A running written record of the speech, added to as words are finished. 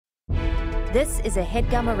This is a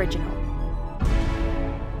HeadGum original.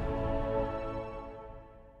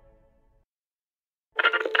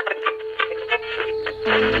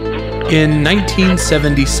 In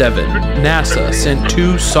 1977, NASA sent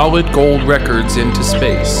 2 solid gold records into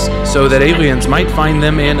space so that aliens might find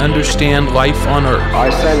them and understand life on Earth. I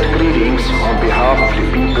send greetings on behalf of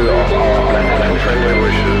the people of our planet and friendly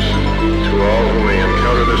wishes to all who may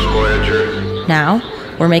encounter this Voyager. Now,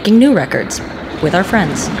 we're making new records with our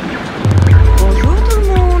friends.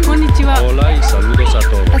 Hola y saludos a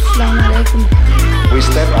todos. We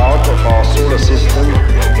step out of our solar system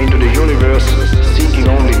into the universe seeking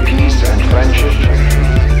only peace and friendship.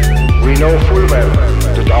 We know full well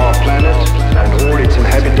that our planet and all its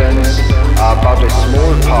inhabitants are but a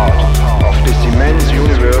small part of this immense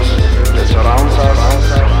universe that surrounds us.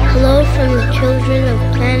 Hello from the children of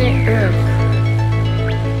planet Earth.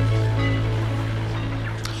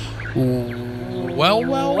 Well.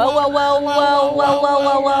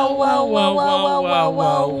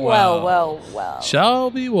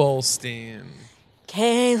 Shelby Wolstein.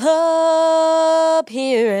 Caleb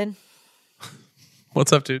here and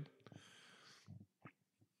What's up, dude?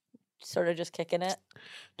 sort of just kicking it.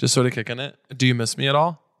 Just sort of kicking it. Do you miss me at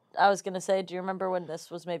all? I was going to say, do you remember when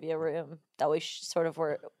this was maybe a room that we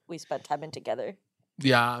we spent time in together?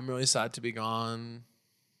 Yeah, I'm really sad to be gone.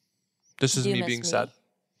 This is me being sad.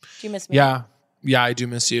 Do you miss me? Yeah, I do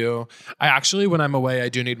miss you. I actually, when I'm away, I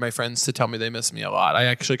do need my friends to tell me they miss me a lot. I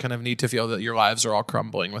actually kind of need to feel that your lives are all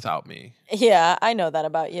crumbling without me. Yeah, I know that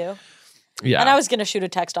about you. Yeah. And I was going to shoot a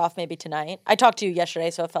text off maybe tonight. I talked to you yesterday,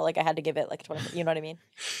 so it felt like I had to give it like 20, you know what I mean?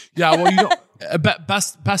 Yeah, well, you don't,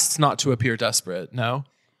 best not to appear desperate, no?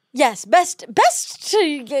 Yes, best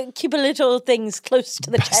to keep a little things close to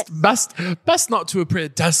the chest. Best not to appear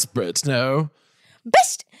desperate, no?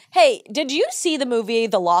 Best. Hey, did you see the movie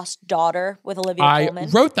The Lost Daughter with Olivia Colman?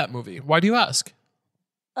 I wrote that movie. Why do you ask?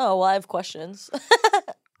 Oh, well, I have questions.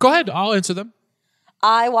 Go ahead. I'll answer them.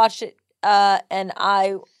 I watched it, and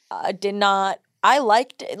I did not. I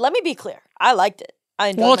liked it. Let me be clear. I liked it. I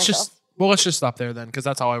enjoyed myself. Let's just stop there then, because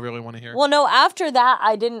that's all I really want to hear. Well, no, after that,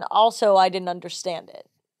 I didn't understand it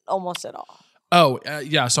almost at all. Oh,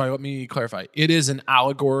 yeah. Sorry. Let me clarify. It is an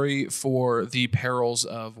allegory for the perils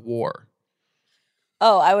of war.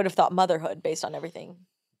 Oh, I would have thought motherhood based on everything.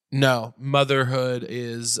 No, motherhood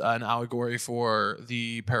is an allegory for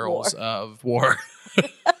the perils of war.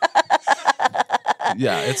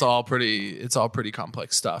 Yeah, it's all pretty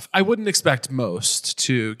complex stuff. I wouldn't expect most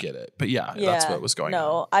to get it, but yeah, that's what was going on.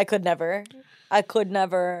 No, I could never.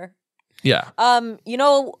 Yeah. You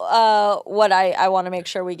know what I want to make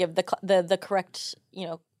sure we give the correct,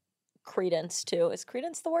 credence to. Is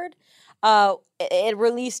credence the word? It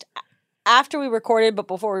released after we recorded, but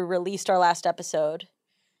before we released our last episode.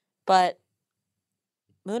 But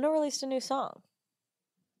Muna released a new song.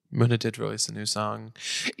 Muna did release a new song.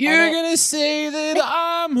 You're going to say that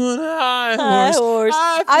I'm on a high horse.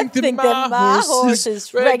 I think that my horse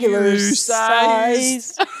is regular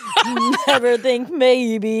size. Never think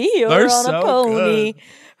maybe you're on a pony. Good.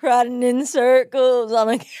 Riding in circles on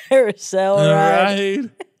a carousel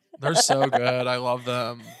ride. They're so good. I love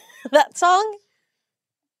them. That song?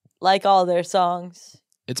 Like all their songs.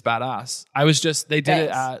 It's badass. They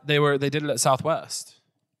did it at Southwest.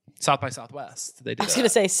 South by Southwest. I was going to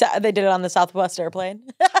say they did it on the Southwest airplane.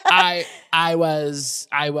 I was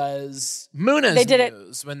Muna's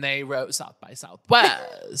muse when they wrote South by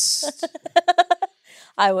Southwest.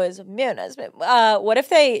 I was Muna's. What if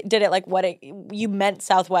they did it like wedding? You meant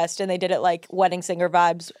Southwest, and they did it like wedding singer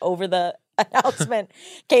vibes over the announcement.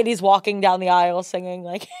 Katie's walking down the aisle singing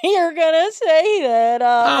like, "You're gonna say that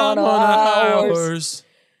I'm on a horse."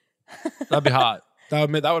 That'd be hot. That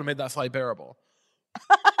would have made that flight bearable.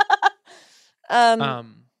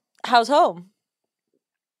 How's home?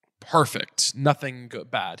 Perfect. Nothing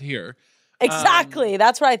bad here. Exactly.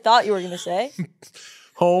 That's what I thought you were going to say.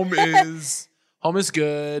 Home is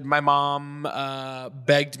good. My mom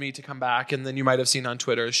begged me to come back, and then you might have seen on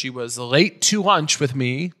Twitter she was late to lunch with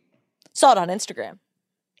me. Saw it on Instagram.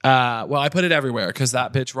 Well, I put it everywhere because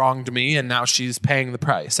that bitch wronged me, and now she's paying the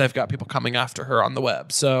price. I've got people coming after her on the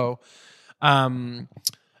web. So,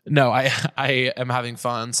 no, I am having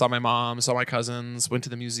fun. Saw my mom, saw my cousins, went to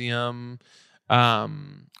the museum.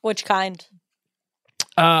 Which kind?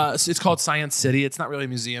 So it's called Science City. It's not really a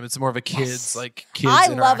museum. It's more of a kids I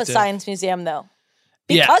love a science museum though,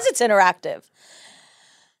 because it's interactive.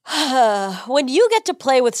 When you get to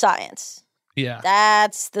play with science,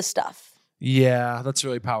 that's the stuff. Yeah, that's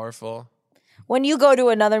really powerful. When you go to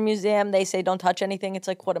another museum, they say don't touch anything. It's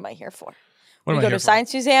like, what am I here for? When you go to a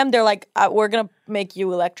science museum, they're like, we're gonna make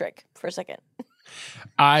you electric for a second.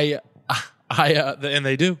 I And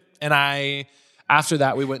they do. And after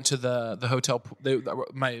that, we went to the hotel.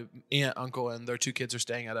 My aunt, uncle, and their 2 kids are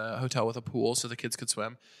staying at a hotel with a pool so the kids could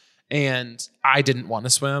swim. And I didn't want to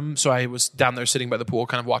swim, so I was down there sitting by the pool,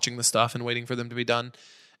 kind of watching the stuff and waiting for them to be done.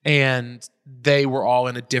 And they were all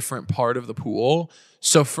in a different part of the pool.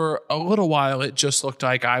 So for a little while, it just looked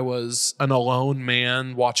like I was an alone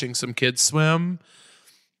man watching some kids swim.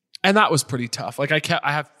 And that was pretty tough. Like I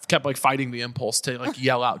kept like fighting the impulse to like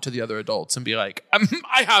yell out to the other adults and be like,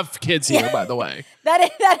 I have kids here, by the way.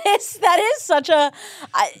 That is such a.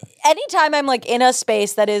 Anytime I'm like in a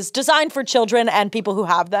space that is designed for children and people who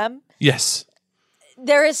have them. Yes.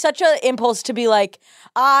 There is such an impulse to be like,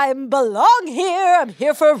 I belong here. I'm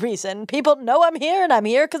here for a reason. People know I'm here, and I'm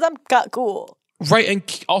here because I'm cool. Right,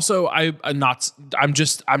 and also I'm not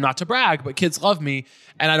to brag, but kids love me,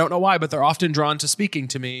 and I don't know why, but they're often drawn to speaking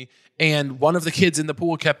to me. And one of the kids in the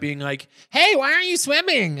pool kept being like, "Hey, why aren't you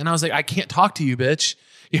swimming?" And I was like, "I can't talk to you, bitch.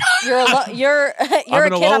 You're a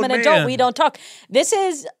kid. I'm an adult. We don't talk."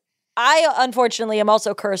 I unfortunately am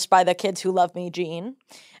also cursed by the kids who love me, Gene.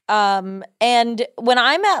 And when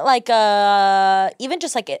I'm at like even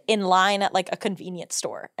just like in line at like a convenience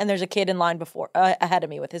store, and there's a kid in line ahead of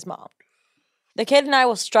me with his mom. The kid and I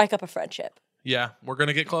will strike up a friendship. Yeah, we're going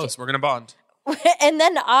to get close. We're going to bond. And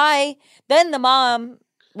then the mom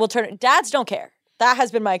will turn. Dads don't care. That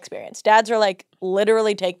has been my experience. Dads are like,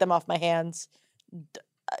 literally take them off my hands.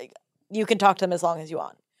 You can talk to them as long as you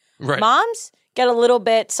want. Right. Moms get a little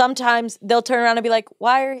bit, sometimes they'll turn around and be like,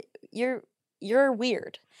 why are you're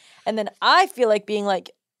weird. And then I feel like being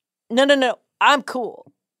like, no, I'm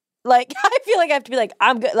cool. Like, I feel like I have to be like,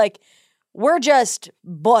 I'm good. Like, we're just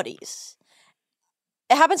buddies.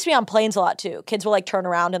 It happens to me on planes a lot too. Kids will like turn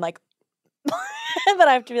around and like, but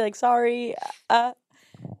I have to be like, sorry.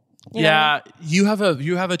 You know? You have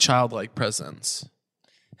a childlike presence.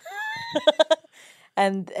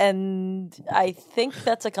 and I think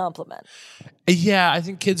that's a compliment. Yeah, I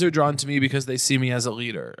think kids are drawn to me because they see me as a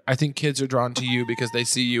leader. I think kids are drawn to you because they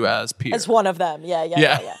see you as peer. As one of them.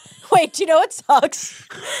 Yeah. Wait, do you know what sucks?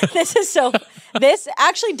 This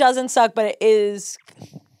actually doesn't suck, but it is.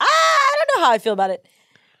 I don't know how I feel about it.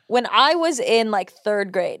 When I was in like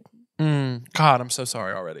 3rd grade. God, I'm so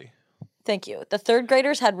sorry already. Thank you. The 3rd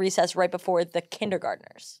graders had recess right before the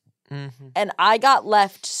kindergartners. Mm-hmm. And I got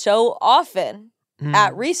left so often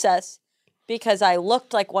at recess because I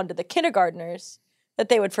looked like one to the kindergartners that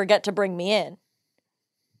they would forget to bring me in.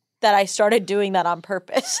 That I started doing that on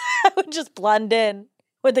purpose. I would just blend in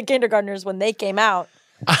with the kindergartners when they came out,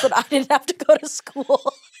 but I didn't have to go to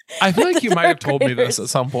school. I feel like you might have told me this at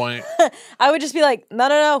some point. I would just be like,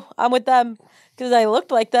 no, I'm with them because I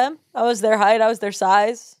looked like them. I was their height. I was their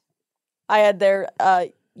size. I had their,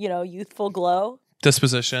 youthful glow.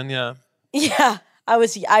 Disposition, yeah. Yeah. I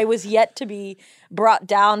was yet to be brought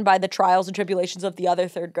down by the trials and tribulations of the other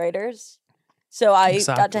 3rd graders. So I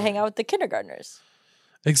got to hang out with the kindergartners.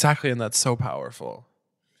 Exactly, and that's so powerful.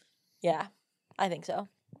 Yeah, I think so.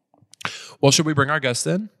 Well, should we bring our guest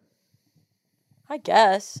in? I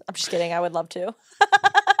guess. I'm just kidding. I would love to.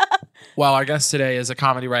 Well, our guest today is a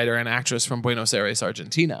comedy writer and actress from Buenos Aires,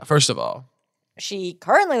 Argentina. First of all. She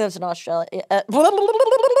currently lives in Australia.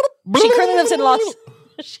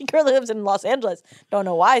 She currently lives in Los Angeles. Don't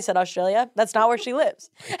know why I said Australia. That's not where she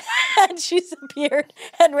lives. And she's appeared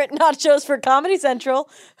and written on shows for Comedy Central,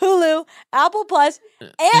 Hulu, Apple Plus,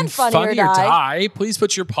 and Funny or Die. Please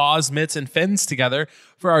put your paws, mitts, and fins together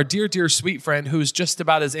for our dear, dear sweet friend who's just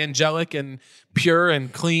about as angelic and pure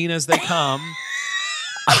and clean as they come.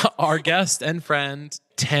 Our guest and friend,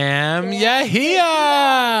 Tam Yajia.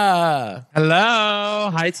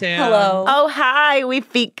 Hello. Hi, Tam. Hello. Oh, hi. We've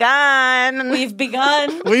begun.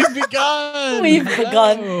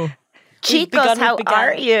 Chicos, how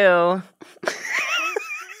are you?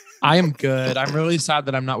 I am good. I'm really sad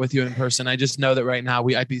that I'm not with you in person. I just know that right now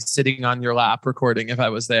I'd be sitting on your lap recording if I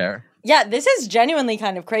was there. Yeah, this is genuinely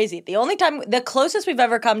kind of crazy. The closest we've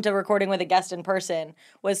ever come to recording with a guest in person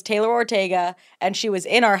was Taylor Ortega, and she was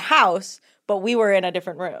in our house, but we were in a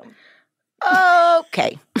different room.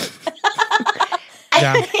 Okay.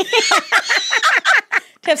 Yeah.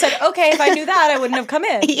 Tim said, okay, if I knew that, I wouldn't have come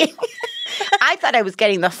in. I thought I was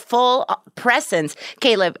getting the full presence.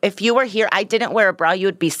 Caleb, if you were here, I didn't wear a bra, you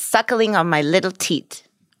would be suckling on my little teat.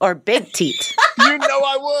 Or big teat. You know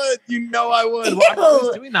I would. Well, I'm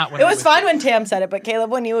always doing that when it was fine when Tam said it, but Caleb,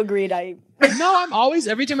 when you agreed, No, I'm always,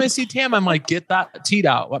 every time I see Tam, I'm like, get that teat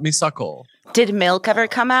out. Let me suckle. Did milk ever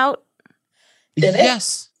come out?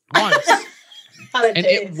 Yes, once. And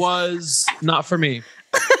it was not for me.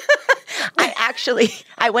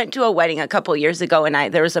 I went to a wedding a couple years ago,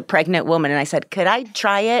 and there was a pregnant woman, and I said, could I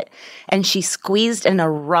try it? And she squeezed, and a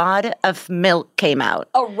rod of milk came out.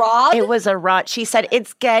 A rod? It was a rod. She said,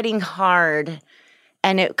 it's getting hard.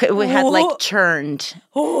 And it had like churned.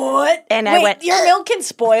 What? And Wait, I went, your milk can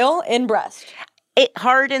spoil in breast. It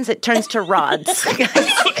hardens, it turns to rods.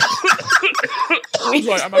 I'm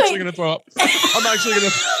sorry, I'm actually going to throw up.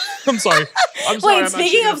 I'm sorry. Wait,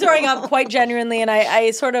 speaking of throwing up, quite genuinely, and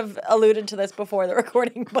I sort of alluded to this before the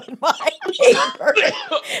recording, but my neighbor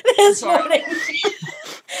this morning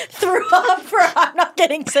threw up for I'm not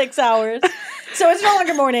getting 6 hours. So it's no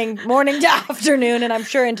longer morning to afternoon, and I'm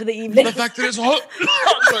sure into the evening. The fact that it's hot.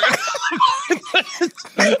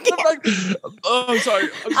 I'm sorry.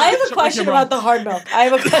 I have a question about the hard milk.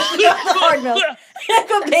 If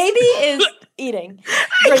a baby is drinking,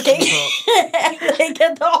 and they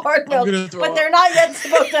get the hard milk, but they're not yet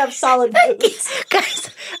supposed to have solid foods.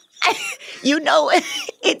 Guys,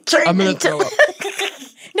 it turned I'm going to into... throw up.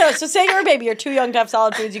 No, so say you're a baby, you're too young to have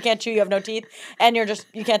solid foods, you can't chew, you have no teeth, and you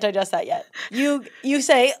can't digest that yet. You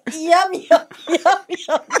say, yum, yum, yum,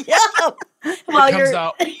 yum, yum. While It comes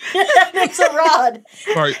out. It's a rod.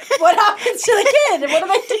 Sorry. What happens to the kid? What do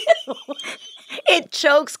they do? It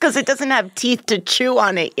chokes because it doesn't have teeth to chew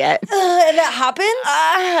on it yet. And that happens?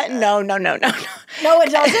 No. No, it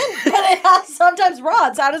doesn't? But it has sometimes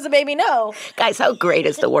rods. How does the baby know? Guys, how great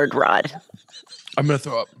is the word rod? I'm going to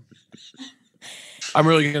throw up. I'm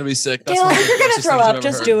really going to be sick. Gail, if you're going to throw up,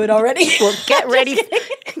 just do it already. Well, get ready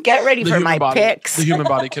for my picks. The human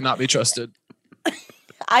body cannot be trusted.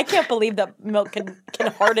 I can't believe that milk can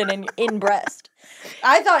harden in breast.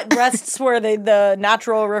 I thought breasts were the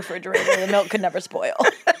natural refrigerator. The milk could never spoil.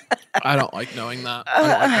 I don't like knowing that. I don't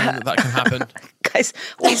like knowing that can happen. Guys,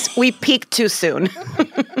 we peaked too soon.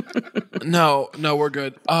 No, we're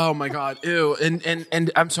good. Oh my God. Ew.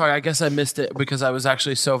 And I'm sorry, I guess I missed it because I was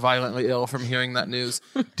actually so violently ill from hearing that news.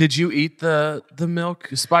 Did you eat the milk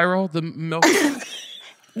spiral? The milk?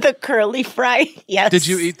 The curly fry? Yes. Did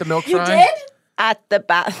you eat the milk fry? You did? At the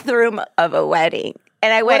bathroom of a wedding.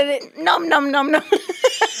 And I went, nom, nom, nom, nom.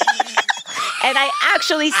 And I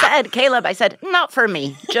actually said, Caleb, I said, not for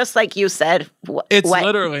me. Just like you said. It's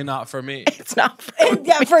literally not for me. It's not for me.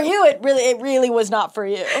 Yeah, for you, it really was not for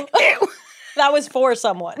you. That was for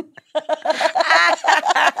someone.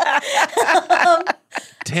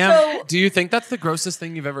 Tam, do you think that's the grossest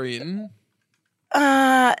thing you've ever eaten?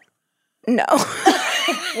 No.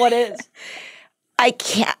 What is? I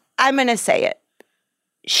can't. I'm going to say it.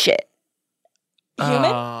 Shit.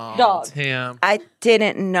 Human? Dog. Tam. I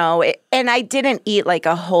didn't know it. And I didn't eat like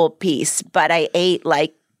a whole piece, but I ate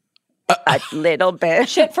like a little bit.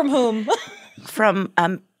 Shit from whom? From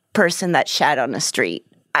a person that shat on the street.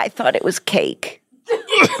 I thought it was cake.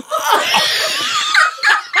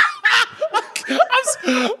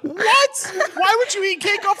 What? Why would you eat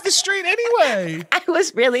cake off the street anyway? I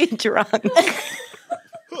was really drunk.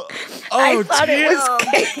 Oh, I thought it was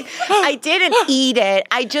cake. I didn't eat it.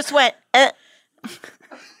 I just went,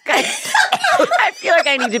 Guys, I feel like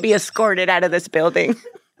I need to be escorted out of this building.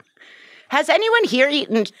 Has anyone here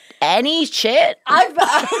eaten any shit? Here's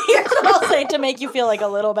what I'll say to make you feel like a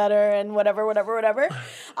little better and whatever.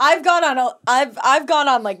 I've gone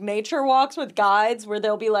on like nature walks with guides where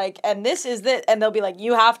they'll be like, and this is this, and they'll be like,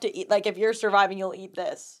 you have to eat, like if you're surviving, you'll eat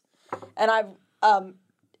this. And I've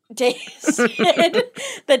tasted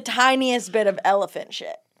the tiniest bit of elephant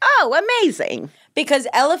shit. Oh, amazing. Because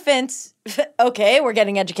elephants, okay, we're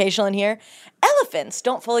getting educational in here. Elephants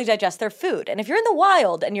don't fully digest their food. And if you're in the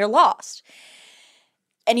wild and you're lost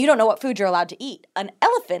and you don't know what food you're allowed to eat, an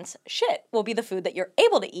elephant's shit will be the food that you're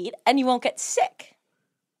able to eat and you won't get sick.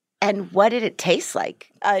 And what did it taste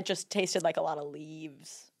like? It just tasted like a lot of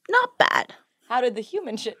leaves. Not bad. How did the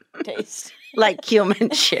human shit taste? Like human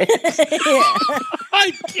shit. Yeah.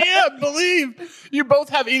 I can't believe you both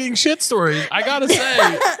have eating shit stories. I gotta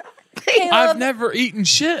say, Caleb, I've never eaten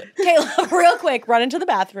shit. Caleb, real quick, run into the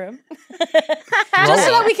bathroom. Just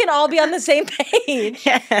so that we can all be on the same page.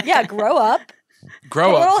 Yeah, grow up.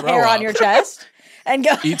 Grow Put a up. little hair on your chest. And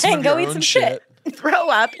go Eat some of your eat own some shit. Throw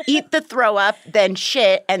up, eat the throw up, then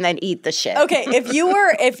shit, and then eat the shit. Okay, if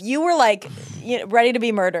you were like ready to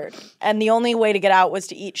be murdered, and the only way to get out was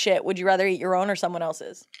to eat shit, would you rather eat your own or someone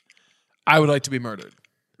else's? I would like to be murdered.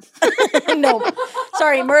 No,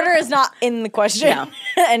 sorry, murder is not in the question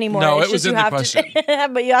anymore. No, It's it was just in you the have question.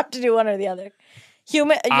 but you have to do one or the other.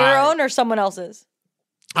 Your own or someone else's?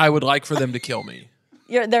 I would like for them to kill me.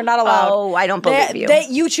 They're not allowed. Oh, I don't believe you.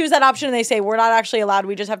 You choose that option and they say, we're not actually allowed.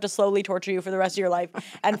 We just have to slowly torture you for the rest of your life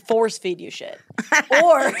and force feed you shit.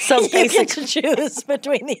 Or you get to choose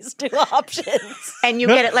between these two options. And you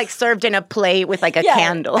get it like served in a plate with like a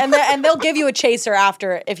candle. And they'll give you a chaser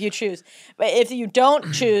after if you choose. But if you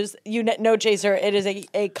don't choose, no chaser. It is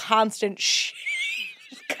a constant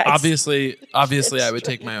Obviously, I would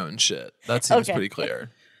take my own shit. That seems pretty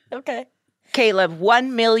clear. Okay. Caleb, $1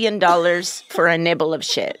 million for a nibble of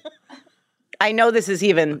shit. I know this is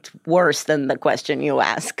even worse than the question you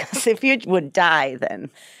asked. Because if you would die, then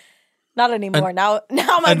not anymore. Now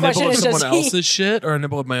my question is just a nibble of someone else's shit or a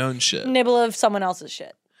nibble of my own shit. Nibble of someone else's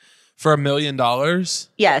shit for $1 million.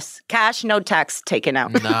 Yes, cash, no tax taken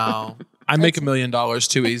out. No, I make $1 million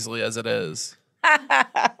too easily as it is.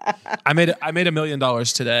 I made $1 million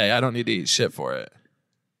today. I don't need to eat shit for it.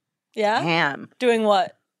 Yeah. Damn. Doing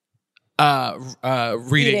what?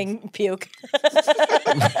 Reading Eating puke.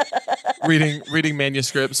 reading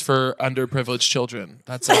manuscripts for underprivileged children.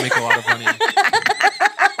 That's how I make a lot of money.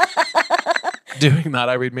 Doing that,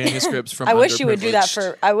 I read manuscripts from. I wish you would do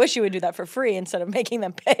that for free instead of making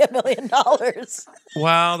them pay $1 million.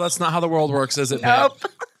 Well, that's not how the world works, is it? Nope.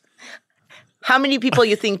 How many people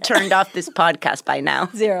you think turned off this podcast by now?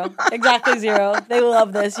 0. Exactly 0. They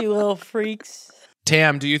love this, you little freaks.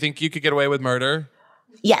 Tam, do you think you could get away with murder?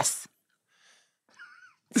 Yes.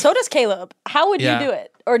 So does Caleb. How would you do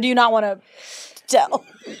it? Or do you not want to tell?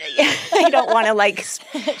 I don't want to like...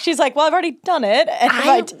 She's like, well, I've already done it. And if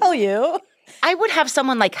I tell you... I would have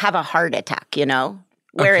someone like have a heart attack, you know?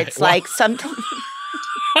 Where it's like something...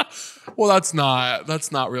 Well, that's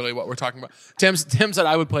not really what we're talking about. Tim said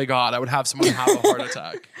I would play God. I would have someone have a heart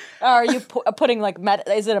attack. Are you putting like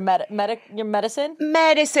is it your medicine?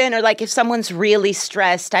 Medicine, or like if someone's really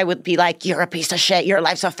stressed, I would be like, "You're a piece of shit. Your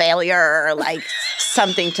life's a failure," or like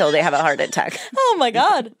something till they have a heart attack. Oh my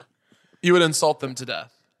God! You would insult them to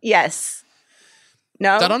death. Yes.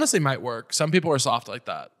 No. That honestly might work. Some people are soft like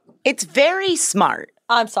that. It's very smart.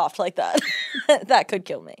 I'm soft like that. That could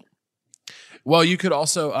kill me. Well, you could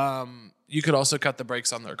also cut the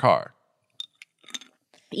brakes on their car.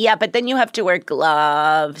 Yeah, but then you have to wear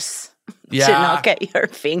gloves to not get your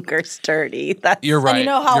fingers dirty. You're right. And you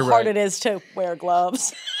know how hard it is to wear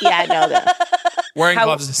gloves. Yeah, I know that. Wearing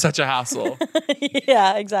gloves is such a hassle.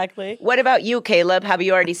 Yeah, exactly. What about you, Caleb? Have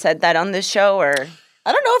you already said that on this show, or?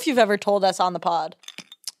 I don't know if you've ever told us on the pod.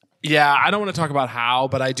 Yeah, I don't want to talk about how,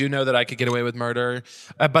 but I do know that I could get away with murder.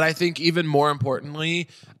 But I think even more importantly,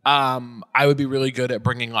 I would be really good at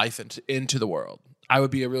bringing life into the world. I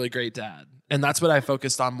would be a really great dad. And that's what I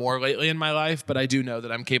focused on more lately in my life. But I do know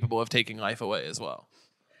that I'm capable of taking life away as well.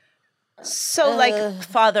 So like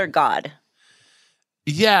Father God.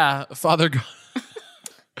 Yeah, Father God.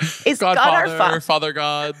 Is God our Father? Father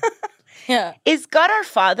God. Yeah. Is God our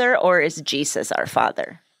Father or is Jesus our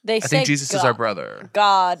Father? I think Jesus is our brother.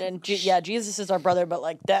 God and Jesus is our brother, but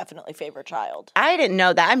like definitely favorite child. I didn't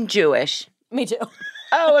know that. I'm Jewish. Me too.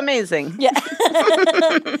 Oh, amazing. Yeah.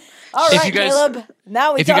 All right, Caleb.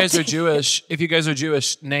 Now we. If you guys are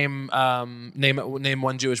Jewish, name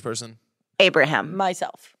one Jewish person. Abraham.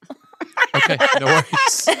 Myself. Okay, no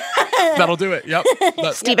worries. That'll do it. Yep.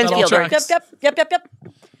 Steven Spielberg. Yep.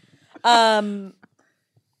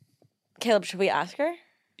 Caleb, should we ask her?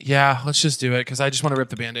 Yeah, let's just do it because I just want to rip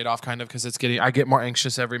the Band-Aid off kind of because I get more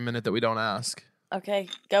anxious every minute that we don't ask. Okay,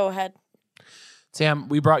 go ahead. Sam,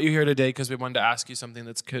 we brought you here today because we wanted to ask you something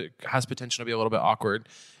that has potential to be a little bit awkward.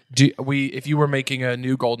 If you were making a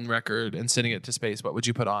new golden record and sending it to space, what would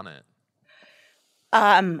you put on it?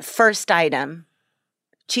 First item,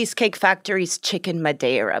 Cheesecake Factory's chicken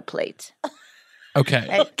Madeira plate.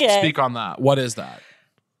 Okay. Speak on that. What is that?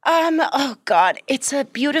 Oh God, it's a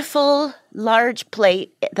beautiful large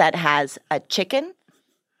plate that has a chicken.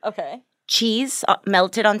 Okay. Cheese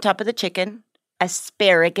melted on top of the chicken,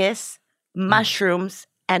 asparagus, mushrooms,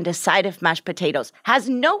 and a side of mashed potatoes. Has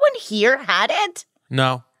no one here had it?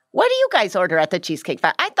 No. What do you guys order at the Cheesecake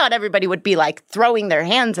Factory? I thought everybody would be like throwing their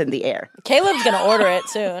hands in the air. Caleb's going to order it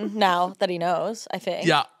soon, now that he knows, I think.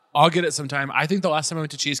 Yeah, I'll get it sometime. I think the last time I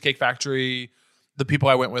went to Cheesecake Factory, the people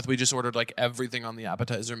I went with, we just ordered like everything on the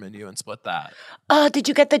appetizer menu and split that. Oh, did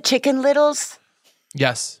you get the chicken littles?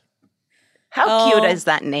 Yes. How cute is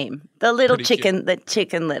that name? The little Pretty chicken, cute. the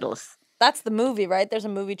chicken littles. That's the movie, right? There's a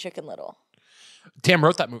movie, Chicken Little. Tam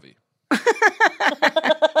wrote that movie.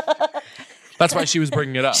 That's why she was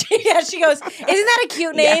bringing it up. Yeah, she goes, isn't that a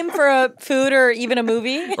cute name for a food or even a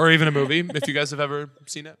movie? Or even a movie, if you guys have ever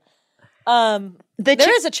seen it.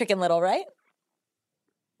 There is a Chicken Little, right?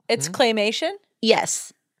 It's claymation?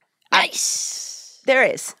 Yes. Nice. There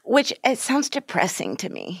is, which it sounds depressing to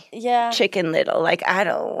me. Yeah. Chicken Little. Like I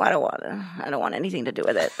don't want anything to do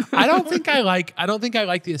with it. I don't think I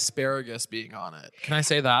like the asparagus being on it. Can I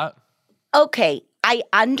say that? Okay, I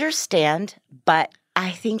understand, but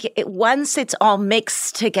I think once it's all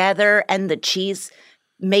mixed together and the cheese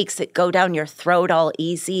makes it go down your throat all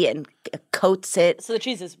easy and coats it. So the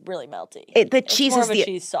cheese is really melty. The cheese more is of a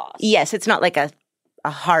cheese sauce. Yes, it's not like a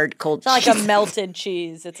hard cold It's not cheese. like a melted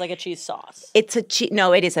cheese. It's like a cheese sauce. It's a cheese.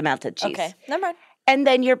 No, it is a melted cheese. Okay, never mind. And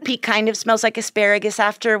then your pea kind of smells like asparagus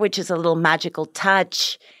after, which is a little magical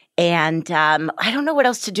touch. And I don't know what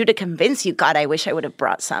else to do to convince you. God, I wish I would have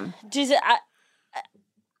brought some.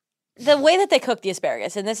 The way that they cook the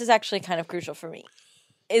asparagus, and this is actually kind of crucial for me,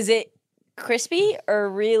 is it crispy or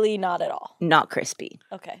really not at all? Not crispy.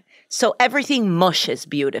 Okay. So everything mushes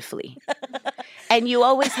beautifully. And you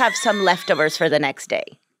always have some leftovers for the next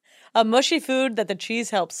day. A mushy food that the cheese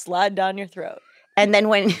helps slide down your throat. And then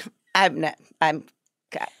when I'm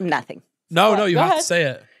nothing. No, you Go have ahead. to say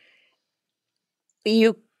it.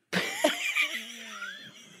 You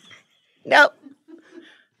Nope.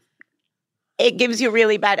 It gives you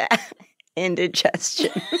really bad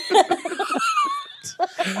indigestion.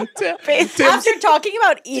 After talking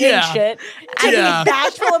about eating shit, to be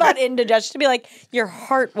bashful about indigestion, to be like, your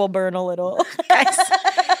heart will burn a little. Guys,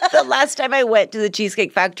 the last time I went to the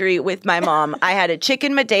Cheesecake Factory with my mom, I had a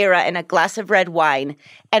chicken Madeira and a glass of red wine.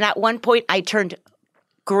 And at one point, I turned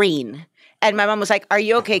green. And my mom was like, "Are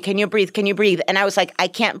you okay? Can you breathe? Can you breathe?" And I was like, "I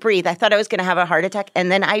can't breathe." I thought I was going to have a heart attack.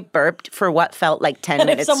 And then I burped for what felt like 10 And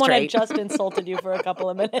minutes if someone straight. had just insulted you for a couple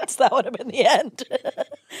of minutes, that would have been the end.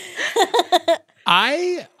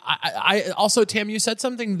 I also, Tam, you said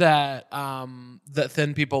something that that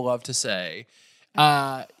thin people love to say.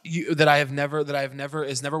 That I've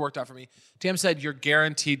never worked out for me. Tam said you're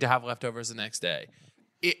guaranteed to have leftovers the next day.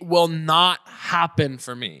 It will not happen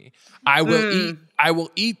for me. I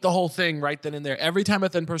will eat the whole thing right then and there. Every time a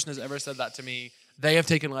thin person has ever said that to me, they have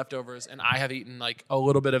taken leftovers and I have eaten like a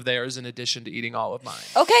little bit of theirs in addition to eating all of mine.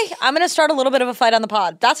 Okay, I'm going to start a little bit of a fight on the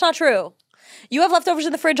pod. That's not true. You have leftovers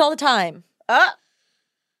in the fridge all the time.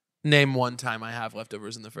 Name one time I have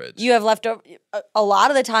leftovers in the fridge. You have leftover a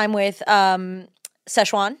lot of the time with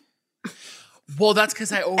Szechuan. Well, that's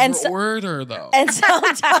because I over-order, though. And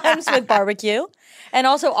sometimes with barbecue. And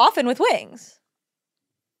also often with wings.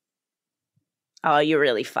 Oh, you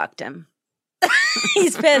really fucked him.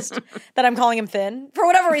 He's pissed that I'm calling him thin. For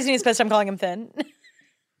whatever reason, he's pissed I'm calling him thin.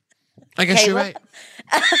 I guess you're right.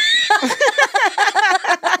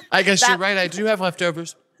 I guess you're right. I do have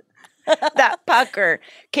leftovers. That pucker.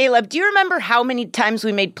 Caleb, do you remember how many times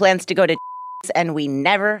we made plans to go to and we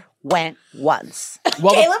never went once?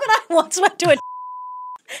 Well, Caleb and I once went to a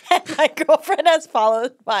and my girlfriend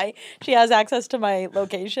she has access to my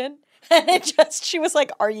location. And she was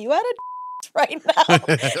like, "Are you at a right now?"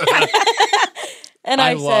 And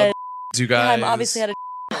I said, you guys. "Yeah, I'm obviously at a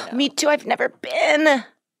right now." Me too. I've never been.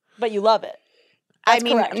 But you love it. I That's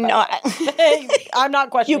mean, correct, no. I'm not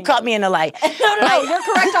questioning You caught me in a lie. No, you're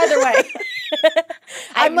correct either way.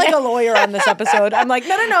 I'm like a lawyer on this episode. I'm like,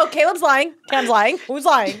 no, Caleb's lying. Tam's lying. Who's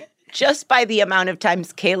lying? Just by the amount of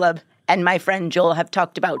times Caleb and my friend Joel have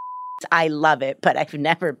talked about I love it, but I've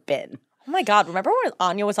never been. Oh my God. Remember when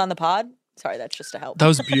Anya was on the pod? Sorry, that's just a help. That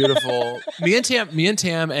was beautiful. me and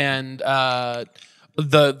Tam and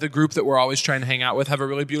the group that we're always trying to hang out with have a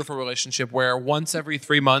really beautiful relationship where once every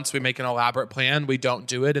 3 months we make an elaborate plan, we don't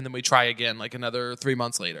do it, and then we try again like another 3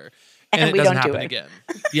 months later. And it we doesn't don't do happen it. again.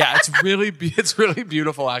 Yeah, it's really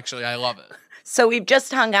beautiful actually. I love it. So we've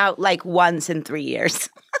just hung out like once in 3 years.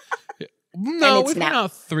 No, it's we've been now.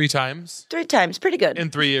 out 3 times 3 times. Pretty good. in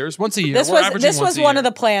 3 years. Once a year. This We're averaging was once a one year. of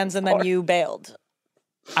the plans, and then you bailed.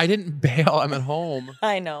 I didn't bail. I'm at home.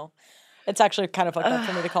 I know. It's actually kind of fucked up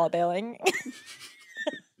for me to call it bailing.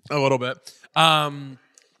 A little bit. Tam,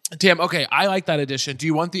 okay, I like that addition. Do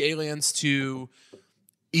you want the aliens to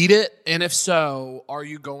eat it? And if so, are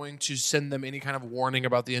you going to send them any kind of warning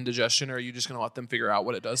about the indigestion, or are you just going to let them figure out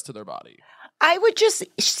what it does to their body? I would just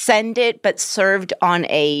send it, but served on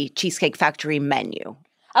a Cheesecake Factory menu.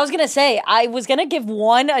 I was going to say, I was going to give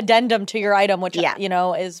one addendum to your item, which, Yeah.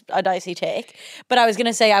 is a dicey take. But I was going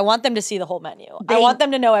to say, I want them to see the whole menu. I want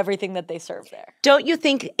them to know everything that they serve there. Don't you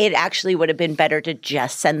think it actually would have been better to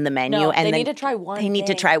just send the menu? No, and they then need to try one They need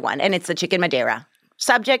to thing. try one, and it's the chicken Madeira.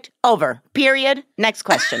 Subject, over. Period. Next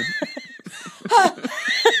question.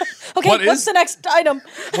 Okay, what's the next item?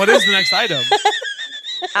 What is the next item?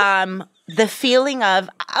 The feeling of,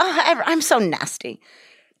 I'm so nasty.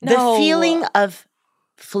 No. The feeling of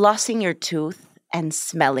flossing your tooth and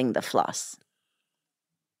smelling the floss.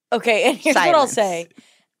 Okay, and here's what I'll Silence. say.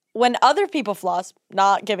 when other people floss,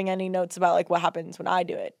 not giving any notes about like what happens when I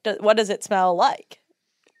do it, what does it smell like?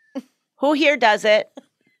 Who here does it?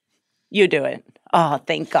 You do it. Oh,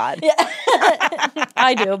 thank God. Yeah.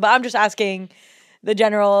 I do, but I'm just asking the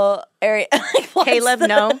general area. Like, Caleb,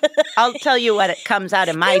 no. I'll tell you what it comes out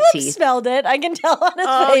of my Caleb teeth. smelled it. I can tell on his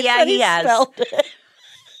Oh, face yeah, that he has. smelled it.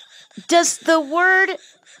 Does the word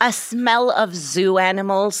 "a smell of zoo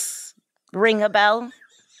animals" ring a bell?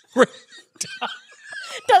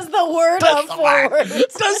 Does the word of forward? Does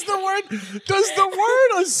the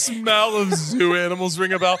word "a smell of zoo animals"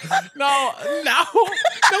 ring a bell? No. Now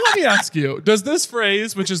let me ask you: does this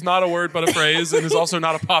phrase, which is not a word but a phrase, and is also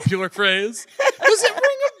not a popular phrase, does it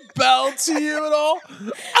ring a bell to you at all?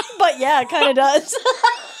 But yeah, it kind of does.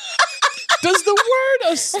 Does the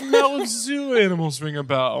word "a smell of zoo animals" ring a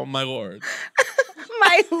bell, my lord?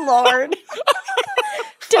 My Lord.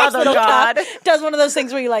 Takes Father little God. tap, does one of those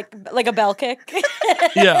things where you like a bell kick.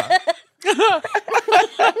 Yeah.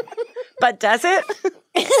 But does it?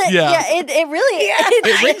 Yeah, it really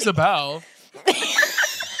It rings a bell.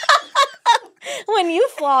 when you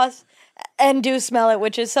floss and do smell it,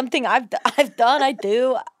 which is something I've done, I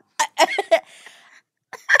do.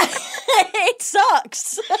 It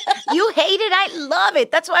sucks. You hate it. I love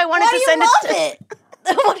it. That's why I wanted Why to do you send love it. it?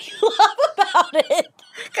 What do you love about it?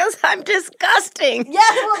 Because I'm disgusting. Yeah,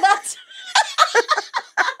 well, that's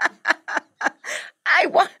I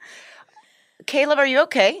want. Caleb, are you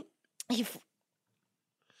okay?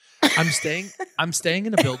 I'm staying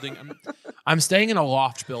in a building. I'm staying in a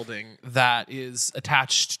loft building that is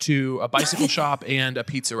attached to a bicycle shop and a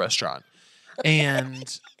pizza restaurant.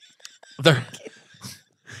 And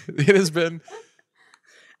it has been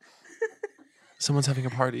someone's having a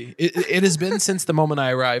party. It has been since the moment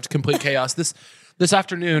I arrived, complete chaos. This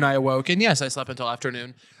afternoon I awoke, and yes, I slept until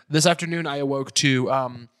afternoon. This afternoon I awoke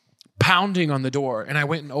to pounding on the door, and I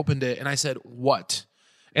went and opened it, and I said, "What?"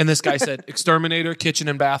 And this guy said, "Exterminator, kitchen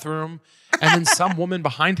and bathroom." And then some woman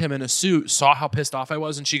behind him in a suit saw how pissed off I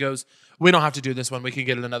was, and she goes, "We don't have to do this one. We can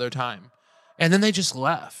get it another time." And then they just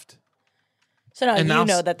left. so now And you now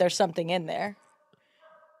know that there's something in there.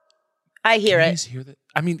 I hear Can you it. guys hear that?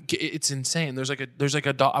 I mean, it's insane. There's like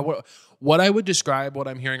a dog. What I would describe what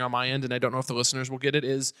I'm hearing on my end, and I don't know if the listeners will get it,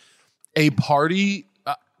 is a party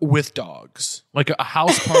with dogs, like a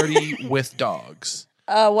house party with dogs.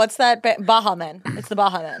 What's that? Baha Men. It's the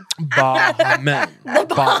Baha Men. Baha Men. The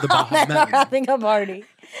Baha They're Men. having a party.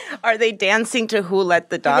 Are they dancing to "Who Let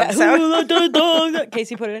the Dogs Yeah, Out"? who let the dogs out?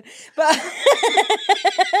 Casey put it in. But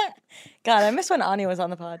God, I miss when Ani was on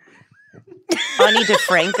the pod. Ani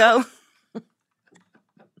DeFranco.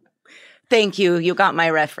 Thank you. You got my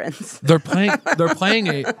reference. They're playing a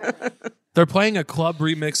club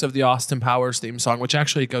remix of the Austin Powers theme song, which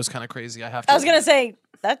actually goes kind of crazy. I was gonna say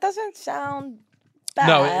that doesn't sound bad.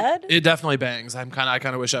 No, it definitely bangs. I kind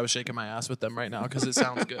of wish I was shaking my ass with them right now because it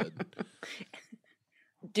sounds good.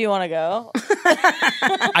 Do you want to go?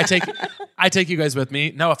 I take you guys with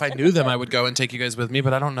me. No, if I knew them, I would go and take you guys with me,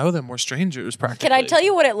 but I don't know them. We're strangers practically. Can I tell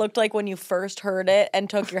you what it looked like when you first heard it and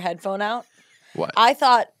took your headphone out? What? I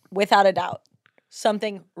thought, without a doubt,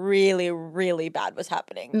 something really, really bad was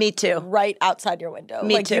happening. Me too. Right outside your window.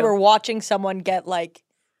 Me like too. you were watching someone get like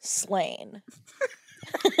slain.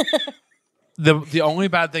 The only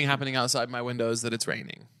bad thing happening outside my window is that it's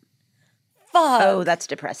raining. Fuck. Oh, that's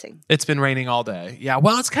depressing. It's been raining all day. Yeah,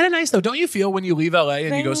 well, it's kind of nice though. Don't you feel when you leave LA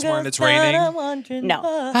and you go somewhere and it's raining? No.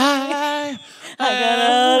 I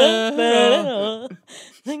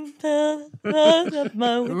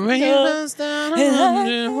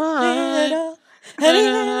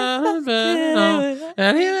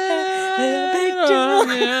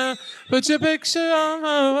put your picture on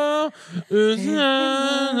my wall.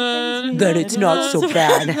 But it's not so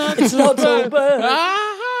bad. It's not so bad. I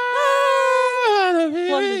wanna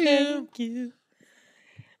be with you.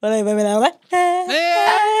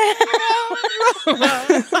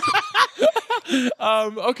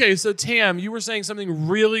 Okay, so Tam, you were saying something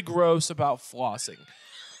really gross about flossing.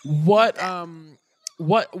 What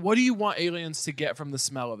do you want aliens to get from the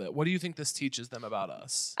smell of it? What do you think this teaches them about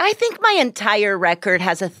us? I think my entire record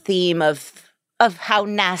has a theme of how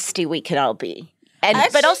nasty we can all be.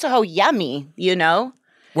 But also how yummy, you know?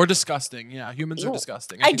 We're disgusting. Yeah, humans are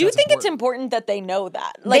disgusting. I do that's think it's important. important that they know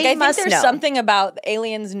that. Like, They I think must there's know. something about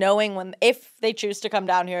aliens knowing if they choose to come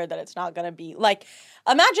down here that it's not going to be like.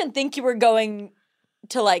 Imagine you were going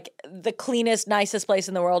to like the cleanest, nicest place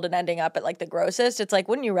in the world and ending up at like the grossest. It's like,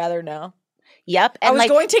 wouldn't you rather know? Yep. And I was like,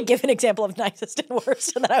 going to give an example of nicest and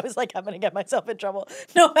worst, and then I was like, I'm going to get myself in trouble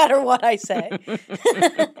no matter what I say.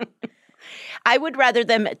 I would rather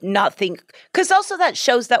them not think, because also that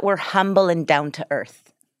shows that we're humble and down to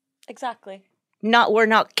earth. exactly. We're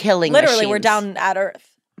not killing Literally, we're machines. down at Earth.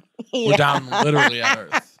 We're down literally at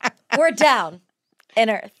Earth. We're down in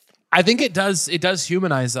Earth. I think it does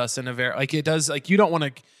humanize us in a very like it does like you don't want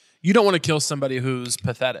to kill somebody who's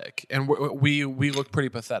pathetic, and we look pretty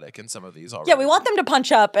pathetic in some of these already. Yeah, we want them to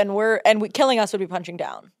punch up, and killing us would be punching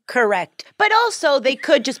down. Correct. But also, they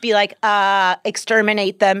could just be like,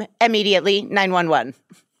 exterminate them immediately, 911.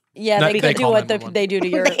 Yeah, they could do call what 911. they do to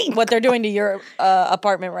your what they're doing to your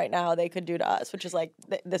apartment right now. They could do to us, which is like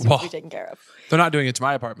this needs to be taken care of. They're not doing it to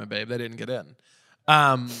my apartment, babe. They didn't get in.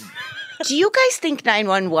 Do you guys think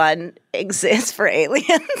 911 exists for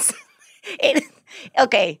aliens?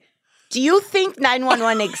 Okay. Do you think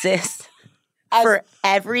 911 exists for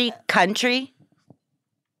every country?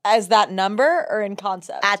 As that number or in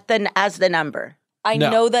concept? As the number. I No.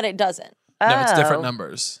 know that it doesn't. No, it's different Oh.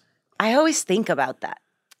 numbers. I always think about that.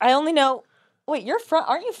 I only know. Wait, you're from?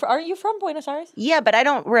 Are you from Buenos Aires? Yeah, but I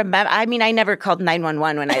don't remember. I mean, I never called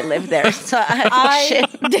 911 when I lived there. So I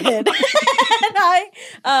did.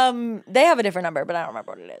 And they have a different number, but I don't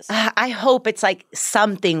remember what it is. I hope it's like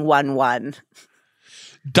something 11.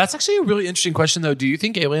 That's actually a really interesting question, though. Do you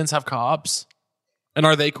think aliens have cops? And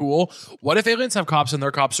are they cool? What if aliens have cops and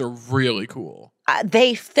their cops are really cool?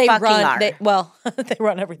 They They fucking run. are. They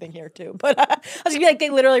run everything here too. But I was gonna be like, they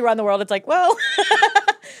literally run the world. It's like, well,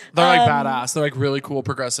 They're like badass. They're like really cool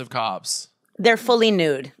progressive cops. They're fully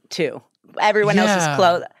nude too. Everyone else Yeah. is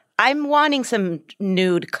clothed. I'm wanting some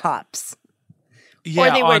nude cops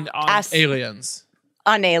Yeah, they were on aliens.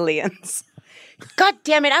 on aliens. God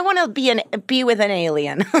damn it! I want to be with an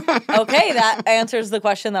alien. okay, that answers the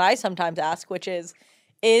question that I sometimes ask, which is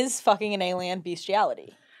fucking an alien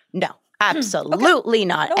bestiality? No, absolutely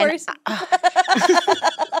not. No And, worries.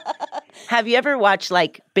 have you ever watched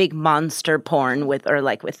like big monster porn with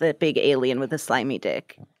a big alien with a slimy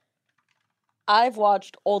dick? I've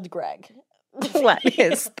watched Old Greg. What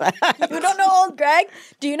is that? You don't know Old Greg?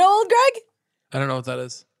 Do you know Old Greg? I don't know what that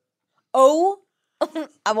is. Oh,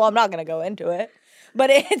 well, I'm not going to go into it, but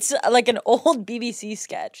it's like an old BBC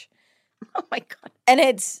sketch, Oh my god! and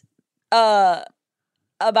it's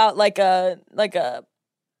about like a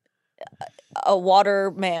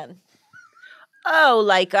water man. Oh,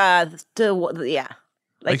 like Like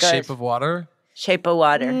a Shape of Water? Shape of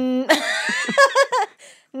Water.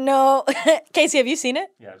 No, Casey, have you seen it?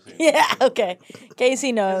 Yeah, I've seen it. Yeah, okay.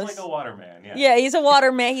 Casey knows. It's like a waterman, yeah. Yeah, he's a water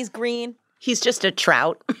man. He's green. He's just a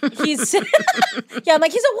trout. He's yeah. I'm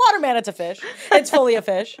like, he's a water man. It's a fish. It's fully a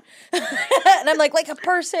fish. And I'm like a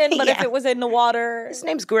person, but if Yeah. it was in the water, His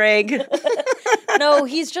name's Greg. no,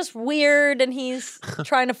 he's just weird, and he's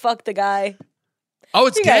trying to fuck the guy. Oh,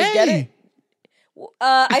 it's You gay. guys get it?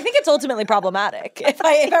 I think it's ultimately problematic. If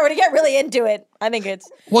I were to get really into it, I think it's.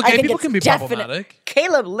 Well, I gay think people it's can be definite- problematic.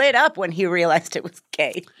 Caleb lit up when he realized it was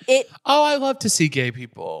gay. It Oh, I love to see gay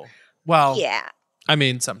people. Well, Yeah. I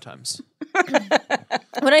mean, sometimes.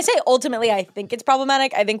 when I say ultimately, I think it's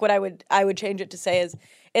problematic. I think what I would change it to say is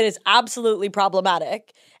it is absolutely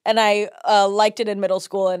problematic, and I liked it in middle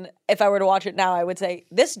school. And if I were to watch it now, I would say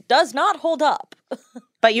this does not hold up.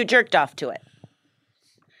 But you jerked off to it.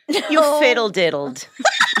 You fiddle diddled.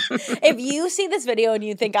 If you see this video and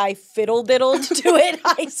you think I fiddle diddled to it,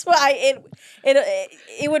 I swear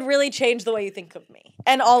it would really change the way you think of me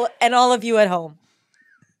and all of you at home.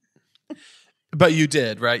 But you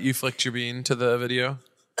did, right? You flicked your bean to the video?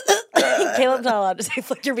 Caleb's not allowed to say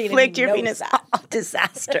flick your bean. and Flicked he your knows penis. that. Oh,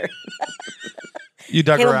 disaster. You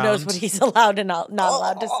dug Caleb around. knows what he's allowed and not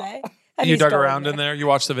allowed to say. And You he's dug going around there. in there? You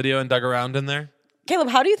watched the video and dug around in there? Caleb,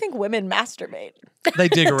 how do you think women masturbate? They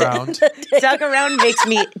dig around. Dug around makes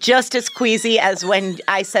me just as queasy as when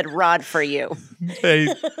I said rod for you.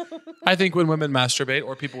 I think when women masturbate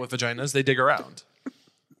or people with vaginas, they dig around.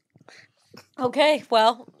 Okay,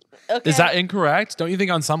 well, okay. Is that incorrect? Don't you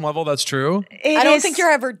think on some level that's true? I don't think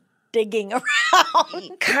you're ever digging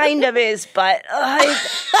around. Kind of is, but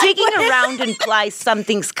digging around implies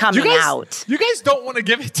something's coming out. You guys don't want to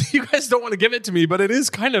give it. You guys don't want to give it to me, but it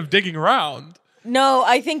is kind of digging around. No,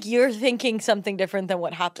 I think you're thinking something different than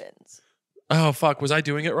what happens. Oh fuck! Was I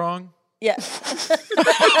doing it wrong? Yeah.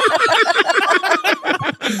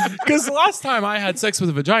 Because the last time I had sex with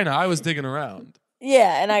a vagina, I was digging around.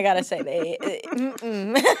 Yeah, and I gotta say no.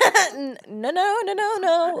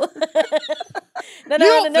 You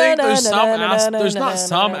don't think there's not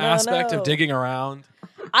some aspect of digging around?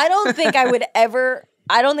 I don't think I would ever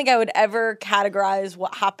categorize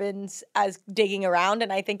what happens as digging around.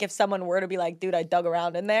 And I think if someone were to be like, dude, I dug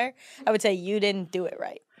around in there, I would say you didn't do it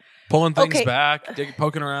right. Pulling things Okay. back,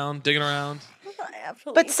 poking around, digging around.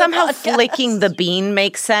 But somehow flicking the bean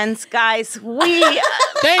makes sense, guys. Thank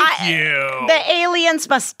you. The aliens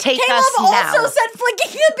must take Caleb us now. also said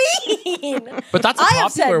flicking the bean. But that's a I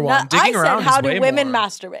have said popular one. Digging I around said, how is do way women more.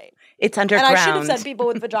 masturbate? It's underground. And I should have said people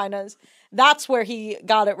with vaginas. That's where he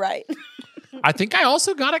got it right. I think I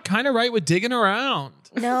also got it kind of right with digging around.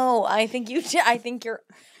 No, I think you did. I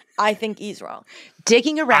think he's wrong.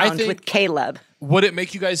 Digging around with Caleb. Would it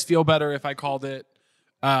make you guys feel better if I called it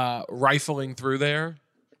rifling through there?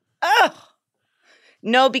 Ugh.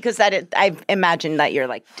 No, because I imagine that you're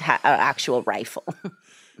like an actual rifle.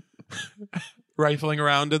 Rifling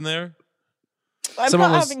around in there? I'm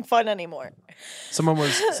not having fun anymore. Someone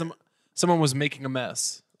was making a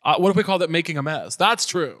mess. What if we called it making a mess? That's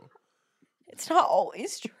true. It's not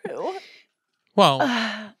always true. Well,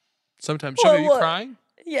 sometimes. Are you crying?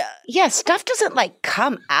 Yeah. Yeah, stuff doesn't like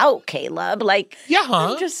come out, Caleb. Like, Yeah,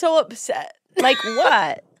 huh? I'm just so upset. like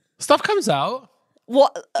what? Stuff comes out.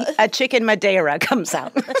 What? A chicken Madeira comes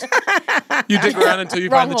out. You dig around until you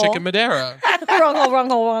find the hole. chicken Madeira.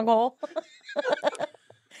 wrong hole.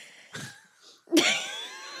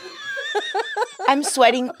 I'm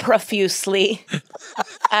sweating profusely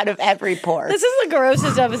out of every pore. This is the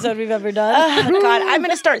grossest episode we've ever done. Oh, God, I'm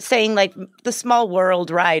going to start saying like the Small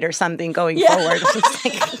World ride or something going forward. It's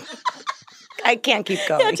like, I can't keep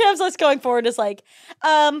going. Yeah, Tam's list going forward is like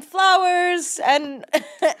flowers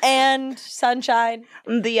and sunshine.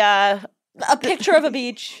 The A picture of a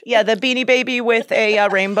beach. yeah, the Beanie Baby with a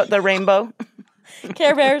rainbow. The rainbow.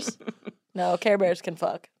 Care Bears. No, Care Bears can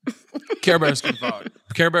fuck. Care Bears can fuck.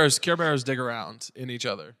 Care Bears dig around in each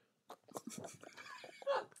other.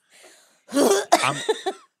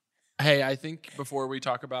 Hey, I think before we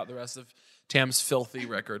talk about the rest of Tam's filthy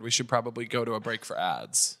record, we should probably go to a break for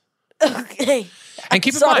ads. Okay. And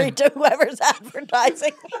keep in Sorry mind, to whoever's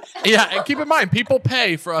advertising. yeah, and keep in mind, people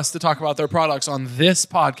pay for us to talk about their products on this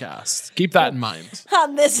podcast. Keep that in mind.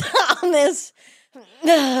 on this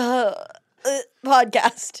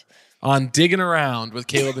podcast. On Digging Around with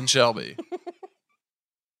Caleb and Shelby.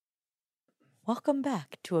 Welcome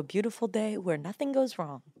back to a beautiful day where nothing goes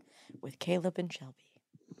wrong with Caleb and Shelby.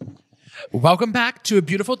 Welcome back to a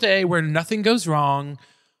beautiful day where nothing goes wrong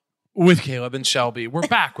with Caleb and Shelby. We're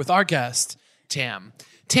back with our guest, Tam.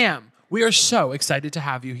 Tam, we are so excited to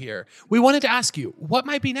have you here. We wanted to ask you, what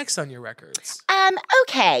might be next on your records?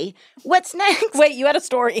 Okay. What's next? Wait, you had a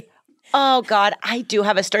story. Oh, God, I do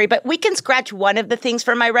have a story, but we can scratch one of the things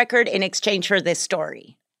from my record in exchange for this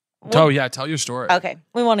story. Oh, yeah, tell your story. Okay.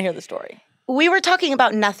 We want to hear the story. We were talking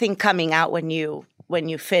about nothing coming out when you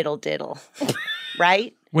fiddle diddle,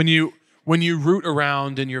 right? When you root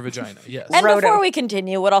around in your vagina, yes. And Roto. before we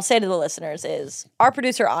continue, what I'll say to the listeners is our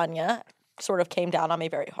producer, Anya, sort of came down on me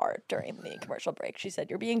very hard during the commercial break. She said,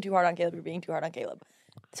 "You're being too hard on Caleb. You're being too hard on Caleb."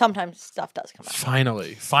 Sometimes stuff does come out.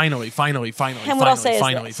 Finally. And what I'll say is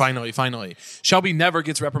this. Finally. Shelby never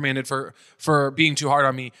gets reprimanded for being too hard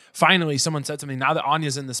on me. Finally, someone said something. Now that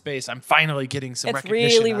Anya's in the space, I'm finally getting some It's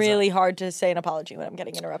recognition. really, really hard to say an apology when I'm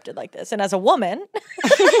getting interrupted like this. And as a woman,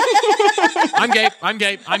 I'm gay.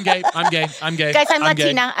 Guys, I'm I'm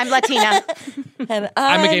Latina. I'm Latina. and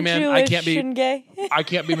I'm a gay man. I Jewish can't be- and gay. I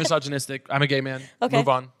can't be misogynistic. I'm a gay man. Okay. Move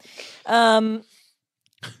on.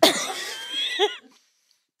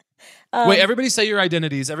 Wait, everybody say your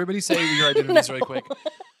identities. Everybody say your identities really quick.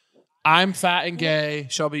 I'm fat and gay.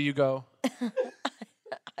 Shelby, you go.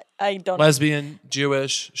 I don't Lesbian,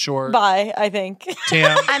 Jewish, short. Bye, I think.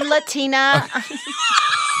 Tam. I'm Latina.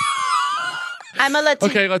 I'm a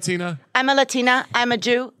Latina. Okay, Latina. I'm a Latina. I'm a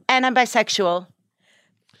Jew, and I'm bisexual.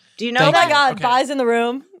 Do you know Thank Oh that? my God, Okay. Bye's in the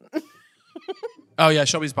room. Oh, yeah,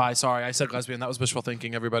 Shelby's bi. Sorry, I said lesbian. That was wishful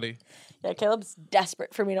thinking, everybody. Yeah, Caleb's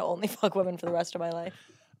desperate for me to only fuck women for the rest of my life.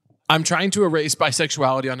 I'm trying to erase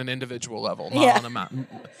bisexuality on an individual level, not Yeah. on a mountain.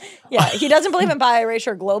 Yeah, he doesn't believe in bi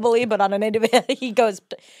erasure globally, but on an individual, he goes.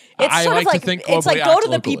 It's I sort like of to like think it's like globally, go act to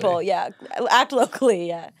the locally. people. Yeah, act locally.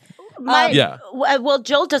 Yeah. Yeah. Well,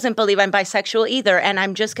 Joel doesn't believe I'm bisexual either, and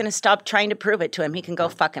I'm just going to stop trying to prove it to him. He can go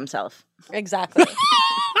fuck himself. Exactly.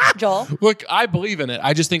 Joel. Look, I believe in it.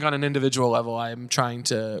 I just think on an individual level, I'm trying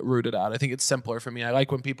to root it out. I think it's simpler for me. I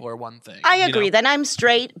like when people are one thing. I you agree. know? Then I'm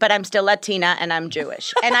straight, but I'm still Latina, and I'm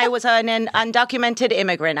Jewish. And I was an undocumented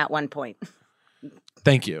immigrant at one point.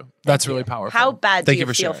 Thank you. That's really powerful. How bad do Thank you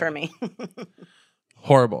for feel sharing. for me?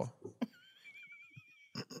 Horrible.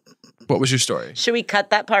 What was your story? Should we cut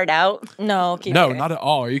that part out? No. Keep No, it. not at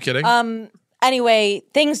all. Are you kidding? Anyway,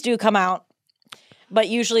 things do come out, but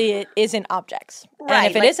usually it isn't objects. And Right,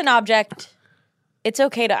 if it like- is an object, it's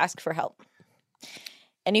okay to ask for help.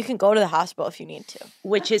 And you can go to the hospital if you need to.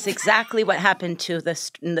 Which is exactly what happened to the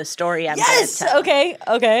story I'm going to Yes! tell.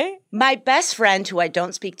 Okay. My best friend, who I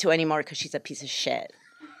don't speak to anymore because she's a piece of shit,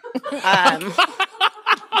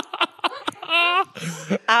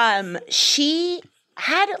 she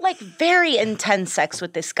had like very intense sex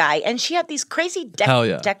with this guy, and she had these crazy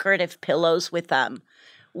decorative pillows with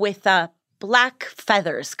black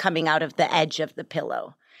feathers coming out of the edge of the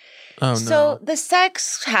pillow. Oh, so the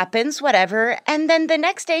sex happens, whatever, and then the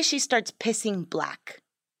next day she starts pissing black.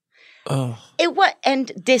 Oh.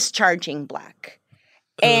 And discharging black.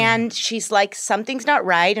 And she's like, something's not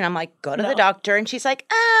right. And I'm like, go to the doctor. And she's like,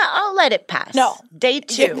 I'll let it pass. No. Day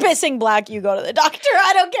 2. You're pissing black, you go to the doctor.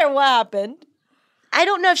 I don't care what happened. I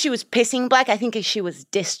don't know if she was pissing black. I think she was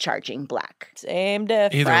discharging black. Same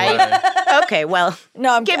diff. Either right? way. Okay, well,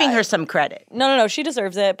 No, I'm giving her some credit. No. She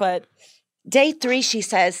deserves it, but... Day 3, she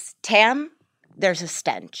says, Tam, there's a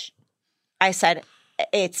stench. I said,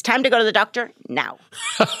 it's time to go to the doctor now.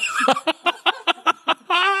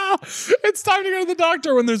 It's time to go to the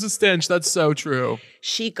doctor when there's a stench. That's so true.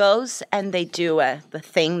 She goes and they do the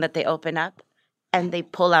thing that they open up and they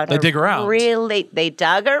pull out. They dig around. They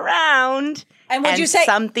dug around. And would you say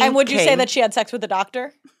that she had sex with the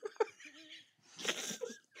doctor?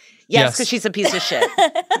 Yes, because she's a piece of shit.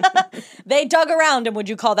 They dug around, and would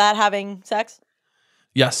you call that having sex?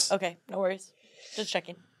 Yes. Okay, no worries. Just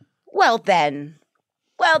checking. Well,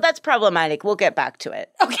 that's problematic. We'll get back to it.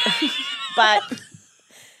 Okay. But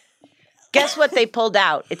guess what they pulled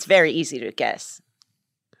out? It's very easy to guess.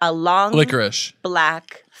 A long licorice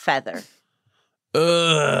black feather.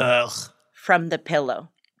 Ugh. From the pillow.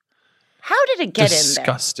 How did it get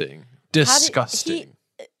Disgusting. Disgusting.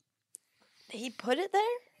 He put it there?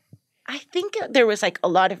 I think there was like a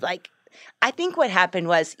lot of like, I think what happened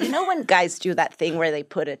was, you know, when guys do that thing where they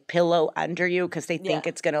put a pillow under you because they think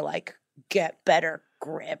it's going to like get better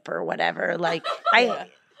grip or whatever. Like,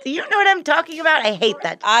 you know what I'm talking about? I hate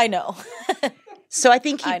that. I know. So I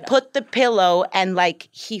think he put the pillow and like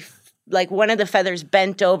one of the feathers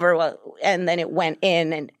bent over and then it went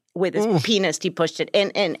in and with his penis, he pushed it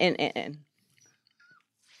in.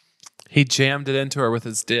 He jammed it into her with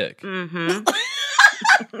his dick. Mm-hmm.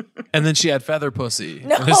 And then she had feather pussy.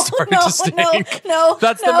 No, and it started to stink. No.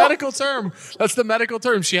 That's the medical term. That's the medical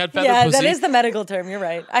term. She had feather pussy. Yeah, that is the medical term. You're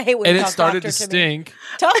right. I hate when and you it talk started doctor to stink.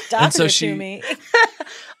 Talk doctor so to me.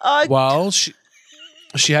 Well, she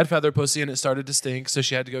had feather pussy and it started to stink, so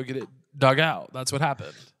she had to go get it dug out. That's what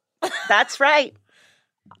happened. That's right.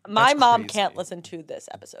 My mom crazy. can't listen to this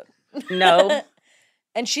episode. No.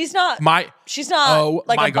 And she's not my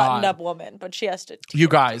buttoned up woman, but she has to. You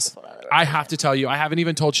guys, I have to tell you, I haven't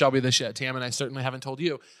even told Shelby this yet, Tam, and I certainly haven't told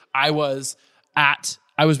you. I was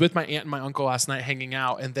with my aunt and my uncle last night hanging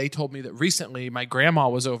out, and they told me that recently my grandma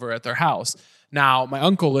was over at their house. Now, my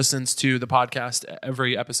uncle listens to the podcast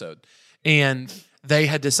every episode, and they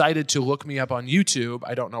had decided to look me up on YouTube.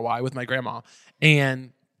 I don't know why, with my grandma,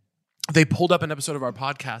 and they pulled up an episode of our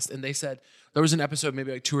podcast, and they said there was an episode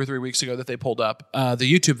maybe like 2 or 3 weeks ago that they pulled up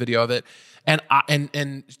the YouTube video of it, and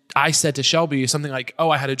I said to Shelby something like, "Oh,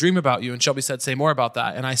 I had a dream about you," and Shelby said, "Say more about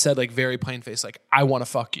that." And I said like very plain face, like, "I want to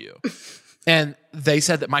fuck you," and they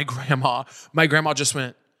said that my grandma just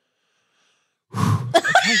went, like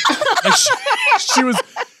she was,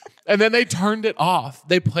 and then they turned it off.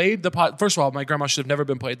 They played the pod. First of all, my grandma should have never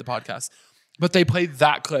been played the podcast. But they played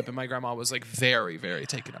that clip, and my grandma was like very, very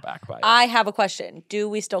taken aback by it. I have a question. Do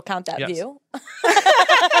we still count that view?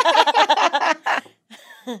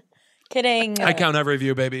 Kidding. I count every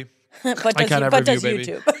view, baby. But does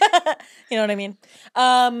YouTube? You know what I mean?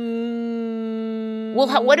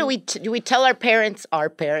 Well, what do we tell our parents?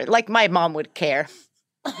 Like my mom would care.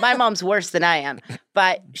 My mom's worse than I am.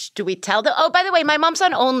 But do we tell them? Oh, by the way, my mom's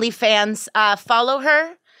on OnlyFans. Follow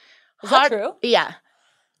her. Is that true? Yeah.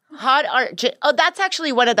 Hot art. Oh, that's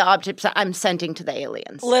actually one of the objects that I'm sending to the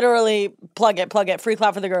aliens. Literally, plug it. Free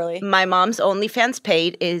clap for the girly. My mom's OnlyFans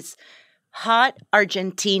page is Hot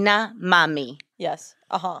Argentina Mommy. Yes.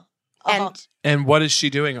 And what is she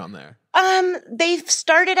doing on there? They've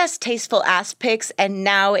started as tasteful ass pics, and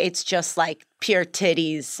now it's just like pure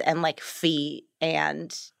titties and like feet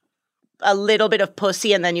and a little bit of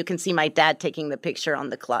pussy, and then you can see my dad taking the picture on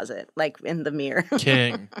the closet, like in the mirror.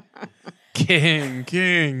 King.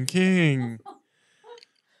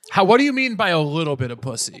 What do you mean by a little bit of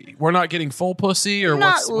pussy? We're not getting full pussy, or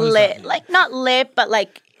not lip, like not lip, but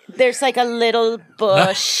like there's like a little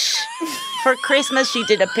bush. For Christmas, she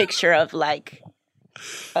did a picture of like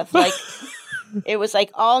it was like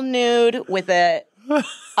all nude with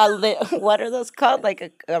what are those called?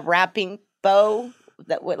 Like a wrapping bow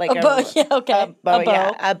that would like A bow, yeah, okay. a bow, A bow.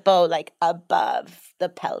 yeah, a bow like above the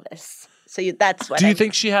pelvis. So that's what. Do you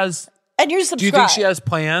think she has? And you subscribe. Do you think she has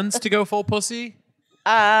plans to go full pussy?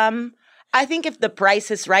 I think if the price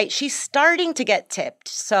is right, she's starting to get tipped.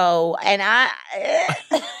 So, and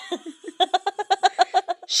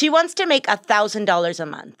she wants to make $1,000 a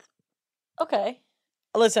month. Okay.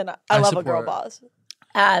 Listen, I love a girl support. boss.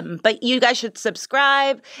 But you guys should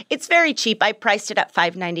subscribe. It's very cheap. I priced it at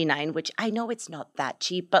 $5.99, which I know it's not that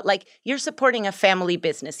cheap, but like you're supporting a family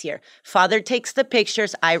business here. Father takes the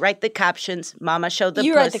pictures. I write the captions. Mama showed the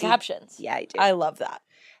You pussy. write the captions. Yeah, I do. I love that.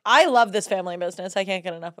 I love this family business. I can't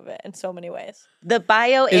get enough of it in so many ways. The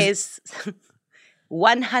bio is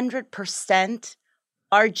 100%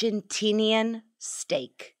 Argentinian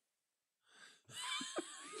steak.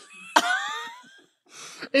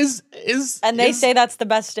 And they say that's the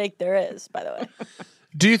best steak there is, by the way.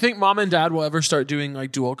 Do you think mom and dad will ever start doing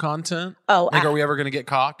like dual content? Oh, like, are we ever going to get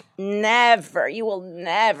cock? Never. You will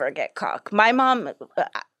never get cock. My mom,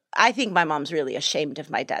 I think my mom's really ashamed of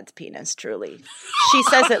my dad's penis, truly. She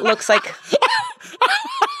says it looks like...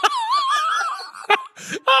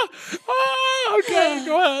 Okay,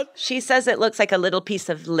 go ahead. She says it looks like a little piece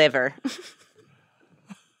of liver.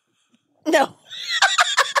 No.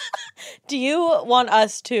 Do you want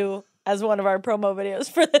us to, as one of our promo videos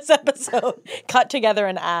for this episode, cut together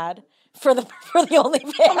an ad for the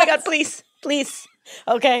OnlyFans? Oh my God, please, please.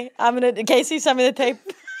 Okay, Casey, send me the tape.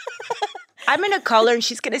 I'm going to call her and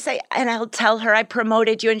she's going to say, and I'll tell her I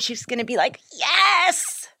promoted you and she's going to be like,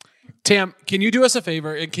 yes. Tam, can you do us a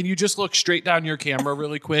favor and can you just look straight down your camera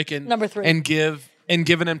really quick and Number 3 and give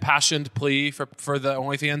an impassioned plea for the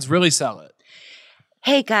OnlyFans? Really sell it.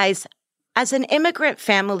 Hey guys, as an immigrant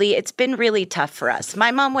family, it's been really tough for us. My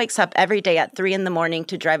mom wakes up every day at 3 a.m.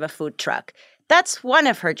 to drive a food truck. That's one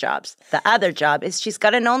of her jobs. The other job is she's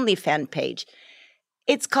got an OnlyFans page.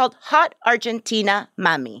 It's called Hot Argentina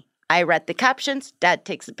Mami. I read the captions, Dad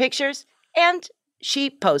takes the pictures, and she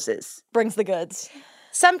poses. Brings the goods.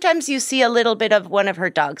 Sometimes you see a little bit of one of her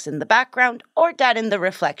dogs in the background or Dad in the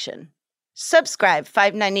reflection. Subscribe,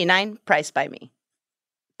 $5.99, priced by me.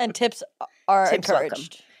 And tips are Tips encouraged.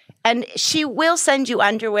 welcome. And she will send you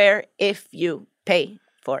underwear if you pay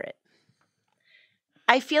for it.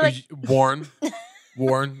 I feel like...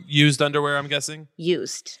 Worn, used underwear, I'm guessing?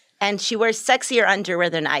 Used. And she wears sexier underwear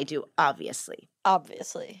than I do, obviously.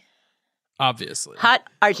 Obviously. Hot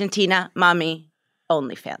Argentina Mommy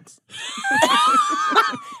OnlyFans.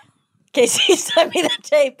 Casey, send me the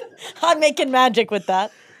tape. I'm making magic with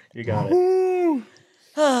that. You got it.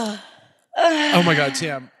 Oh my God,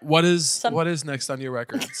 Tam, what is next on your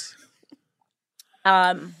records?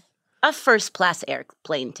 A first-class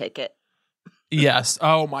airplane ticket. Yes.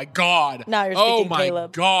 Oh my God. Now you're speaking,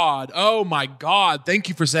 Caleb. Oh my God. Thank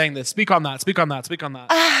you for saying this. Speak on that.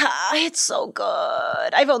 It's so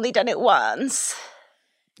good. I've only done it once.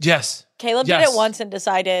 Yes. Caleb did it once and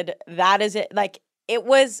decided that is it. Like, it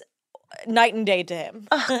was night and day to him.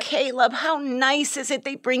 Oh, Caleb, how nice is it?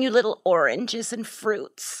 They bring you little oranges and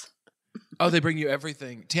fruits. Oh, they bring you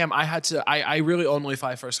everything. Tam, I really only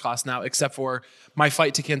fly first class now, except for my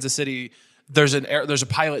flight to Kansas City. There's a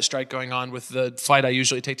pilot strike going on with the flight I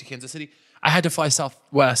usually take to Kansas City. I had to fly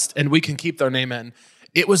Southwest, and we can keep their name in.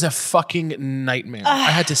 It was a fucking nightmare.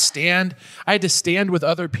 I had to stand with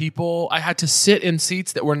other people. I had to sit in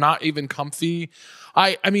seats that were not even comfy.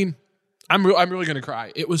 I mean, I'm really gonna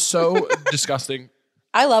cry. It was so disgusting.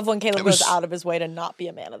 I love when Caleb goes out of his way to not be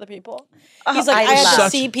a man of the people. He's like, I had to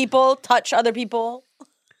see people, touch other people.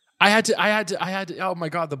 I had to, oh my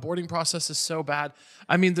God, the boarding process is so bad.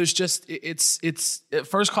 I mean, there's just, it's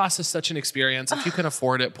first class is such an experience. If you can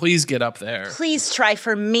afford it, please get up there. Please try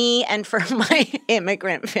for me and for my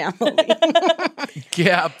immigrant family.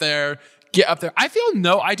 Get up there. I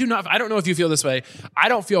don't know if you feel this way. I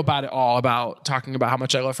don't feel bad at all about talking about how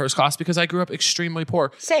much I love first class because I grew up extremely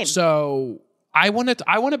poor. Same. So I want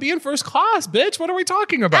to be in first class, bitch. What are we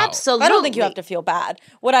talking about? Absolutely. I don't think you have to feel bad.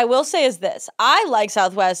 What I will say is this. I like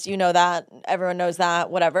Southwest. You know that. Everyone knows that.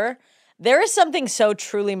 Whatever. There is something so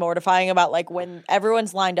truly mortifying about like when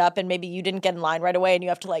everyone's lined up and maybe you didn't get in line right away and you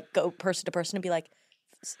have to like go person to person and be like,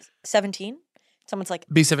 17? Someone's like,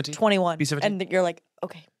 Be 17. 21. Be 17. And you're like,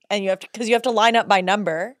 okay. And you have to line up by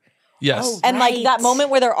number. Yes. Oh, And like that Right. moment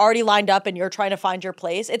where they're already lined up and you're trying to find your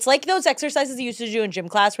place. It's like those exercises you used to do in gym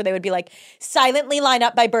class where they would be like, silently line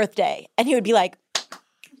up by birthday. And you would be like,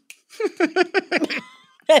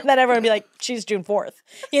 and then everyone would be like, she's June 4th,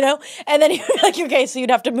 you know? And then you'd be like, okay, so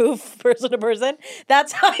you'd have to move person to person.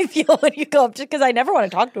 That's how I feel when you go up to, because I never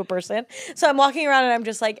want to talk to a person. So I'm walking around and I'm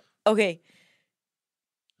just like, okay.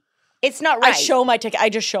 It's not right. I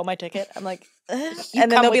just show my ticket. I'm like,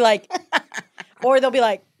 and then they'll be like, or they'll be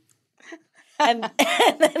like, and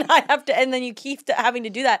then I have to, and then you keep having to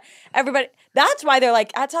do that. Everybody, that's why they're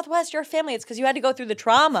like, at Southwest, you're a family. It's because you had to go through the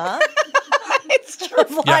trauma. It's true.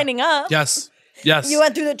 Of lining up. Yes. You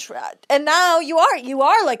went through and now you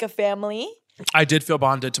are like a family. I did feel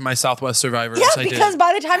bonded to my Southwest survivors. Yeah, because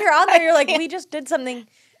by the time you're on there, you're like, we just did something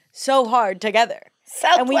so hard together.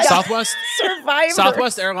 Southwest survivors.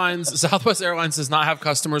 Southwest Airlines does not have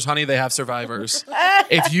customers, honey. They have survivors.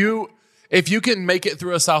 If you can make it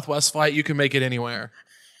through a Southwest flight, you can make it anywhere.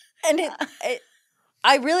 And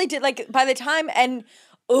I really did, like, by the time, and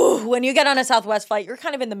when you get on a Southwest flight, you're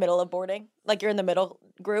kind of in the middle of boarding. Like, you're in the middle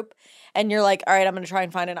group, and you're like, all right, I'm going to try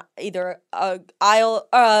and find either a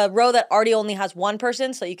row that already only has one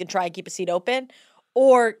person, so you can try and keep a seat open,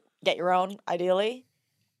 or get your own, ideally.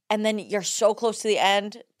 And then you're so close to the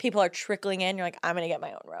end, people are trickling in. You're like, I'm going to get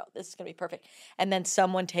my own row. This is going to be perfect. And then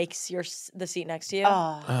someone takes the seat next to you.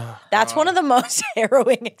 That's one of the most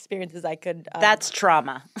harrowing experiences I could That's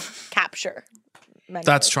trauma. capture.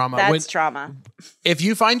 That's trauma. That's trauma. If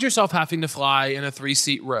you find yourself having to fly in a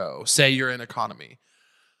 3-seat row, say you're in economy,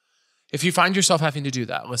 if you find yourself having to do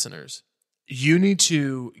that, listeners, you need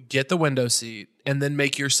to get the window seat and then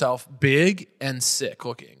make yourself big and sick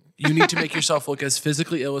looking. You need to make yourself look as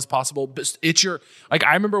physically ill as possible. But it's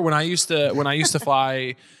I remember when I used to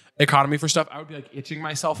fly economy for stuff, I would be like itching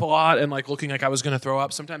myself a lot and like looking like I was going to throw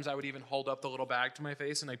up. Sometimes I would even hold up the little bag to my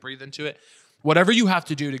face and like breathe into it. Whatever you have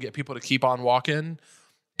to do to get people to keep on walking.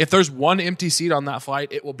 If there's one empty seat on that flight,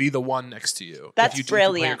 it will be the one next to you. That's if you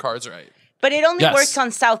brilliant. Play your cards right. But it only works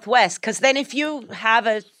on Southwest, because then if you have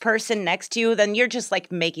a person next to you, then you're just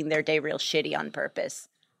like making their day real shitty on purpose.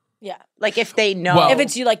 Yeah. Like if they know. Well, if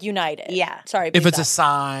it's you like United. Yeah. Sorry. If it's a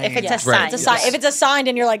sign. If it's a sign. It's a sign. If it's assigned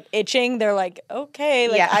and you're like itching, they're like, okay,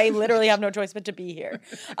 like I literally have no choice but to be here.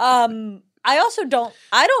 I also don't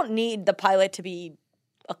need the pilot to be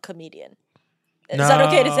a comedian. Is that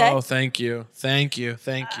okay to say? Oh, thank you.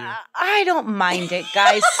 I don't mind it,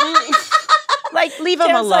 guys. Like, leave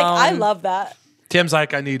them alone. Like, I love that. Tim's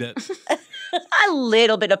like, I need it. A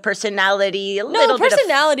little bit of personality.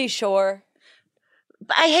 Personality, sure.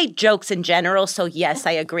 I hate jokes in general, so yes,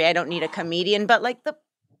 I agree. I don't need a comedian, but like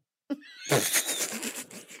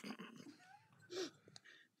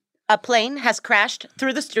a plane has crashed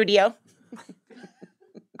through the studio.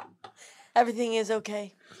 Everything is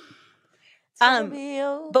okay.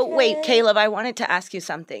 But wait, Caleb, I wanted to ask you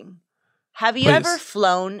something. Have you ever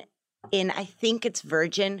flown in, I think it's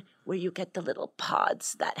Virgin, where you get the little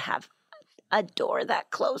pods that have a door that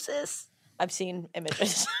closes? I've seen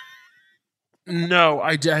images. No,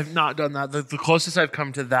 I have not done that. The closest I've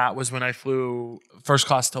come to that was when I flew first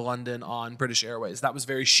class to London on British Airways. That was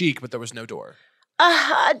very chic, but there was no door.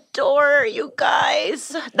 A door, you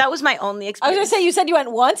guys. That was my only experience. I was going to say, you said you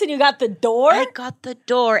went once and you got the door? I got the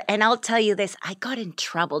door, and I'll tell you this. I got in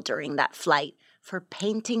trouble during that flight for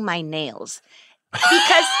painting my nails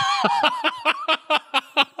because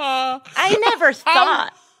I never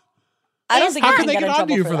thought. I don't think you can get in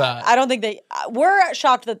trouble for that. I don't think we're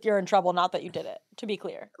shocked that you're in trouble, not that you did it, to be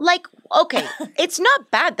clear. Like, okay, it's not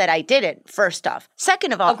bad that I did it, first off.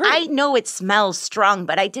 Second of all, I know it smells strong,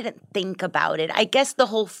 but I didn't think about it. I guess the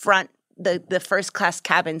whole front, the first class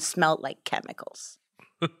cabin smelled like chemicals.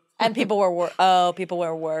 And people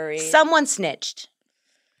were worried. Someone snitched.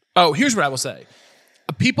 Oh, here's what I will say.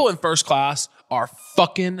 People in first class are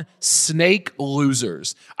fucking snake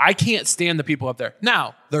losers. I can't stand the people up there.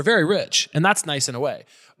 Now, they're very rich, and that's nice in a way.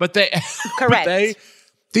 But they correct.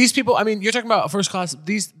 These people, I mean, you're talking about first class,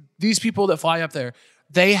 these people that fly up there,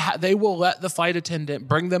 they will let the flight attendant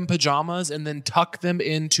bring them pajamas and then tuck them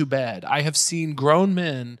into bed. I have seen grown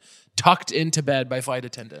men tucked into bed by flight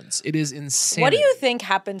attendants. It is insane. What do you think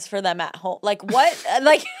happens for them at home? Like what?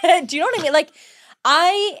 Like, do you know what I mean? Like,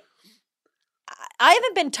 I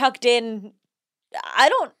haven't been tucked in.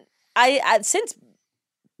 I since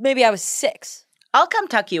maybe I was 6. I'll come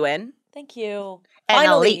tuck you in. Thank you. And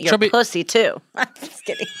finally. I'll eat your pussy too. I'm just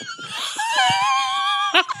kidding.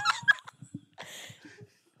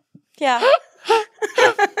 Yeah.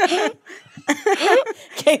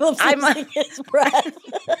 Caleb's losing his breath.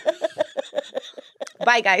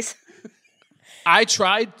 Bye, guys. I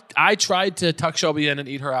tried to tuck Shelby in and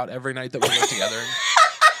eat her out every night that we lived together.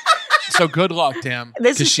 So good luck, Tam,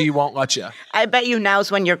 because she won't let you. I bet you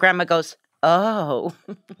now's when your grandma goes, oh.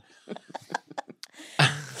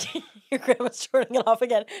 Your grandma's turning it off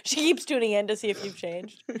again. She keeps tuning in to see if you've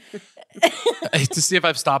changed. To see if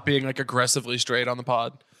I've stopped being like aggressively straight on the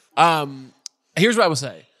pod. Here's what I will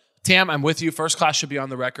say. Tam, I'm with you. First class should be on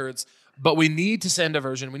the records, but we need to send a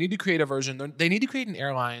version. We need to create a version. They need to create an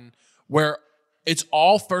airline where it's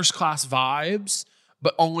all first class vibes,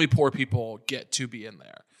 but only poor people get to be in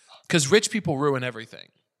there. Because rich people ruin everything.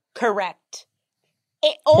 Correct.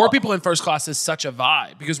 Poor people in first class is such a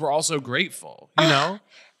vibe because we're all so grateful, you know?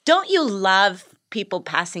 Don't you love people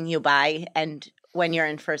passing you by and when you're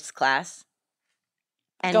in first class?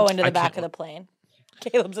 And Go into the back of the plane.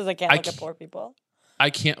 Caleb says I can't look at poor people. I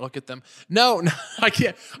can't look at them. No, I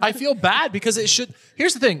can't. I feel bad because it should.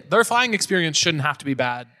 Here's the thing. Their flying experience shouldn't have to be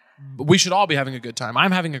bad. We should all be having a good time.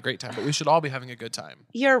 I'm having a great time, but we should all be having a good time.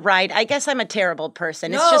 You're right. I guess I'm a terrible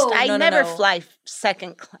person. It's just I never fly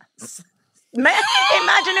second class. Imagine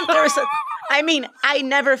if there was I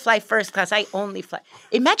never fly first class. I only fly.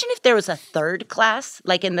 Imagine if there was a third class,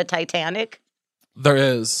 like in the Titanic. There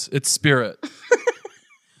is. It's Spirit.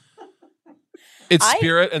 It's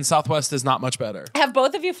Spirit, and Southwest is not much better. Have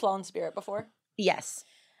both of you flown Spirit before? Yes.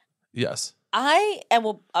 Yes.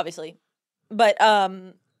 Obviously. But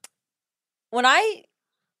when I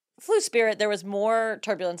flew Spirit, there was more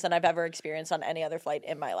turbulence than I've ever experienced on any other flight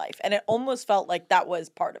in my life. And it almost felt like that was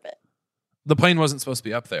part of it. The plane wasn't supposed to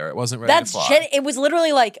be up there. It wasn't ready to fly. It was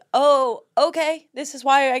literally like, oh, okay. This is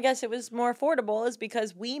why I guess it was more affordable, is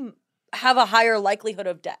because we have a higher likelihood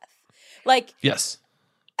of death. Like, yes.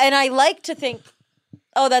 And I like to think,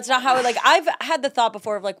 oh, that's not how I've had the thought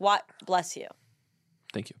before of like, what? Bless you.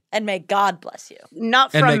 Thank you. And may God bless you.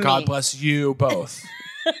 Not from me. And may God bless you both.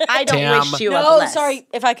 I don't wish you a bless. bless. Sorry,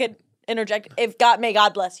 if I could interject. May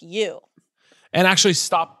God bless you. And actually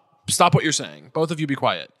stop what you're saying. Both of you be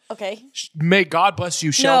quiet. Okay. May God bless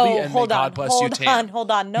you, Shelby, and may God bless you, Tam.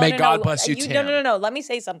 Hold on. May God bless you, Tam. No. Let me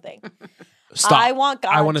say something. Stop. I want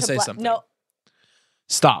God I want to to say something. No.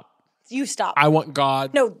 Stop. You stop. I want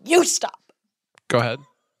God. No, you stop. Go ahead.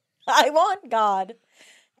 I want God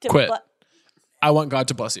to quit. I want God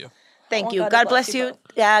to bless you. Thank you. God bless you.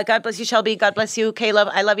 Yeah, God bless you, Shelby. God bless you, Caleb.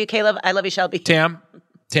 I love you, Caleb. I love you, Shelby. Tam,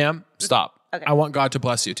 stop. Okay. I want God to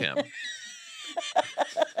bless you, Tam.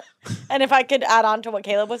 And if I could add on to what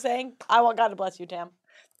Caleb was saying, I want God to bless you, Tam.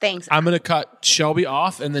 Thanks. I'm going to cut Shelby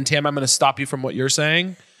off, and then Tam, I'm going to stop you from what you're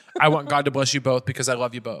saying. I want God to bless you both because I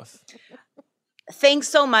love you both. Thanks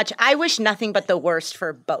so much. I wish nothing but the worst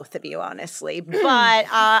for both of you, honestly. But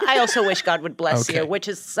I also wish God would bless you, which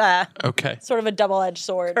is okay. Sort of a double-edged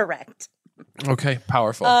sword. Correct. Okay,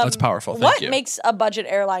 powerful. That's powerful. Thank you. What makes a budget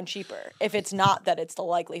airline cheaper if it's not that it's the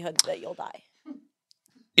likelihood that you'll die?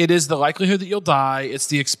 It is the likelihood that you'll die. It's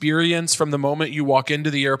the experience from the moment you walk into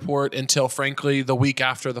the airport until, frankly, the week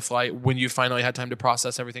after the flight when you finally had time to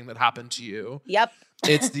process everything that happened to you. Yep.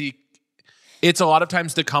 It's a lot of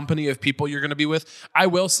times the company of people you're going to be with. I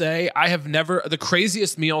will say the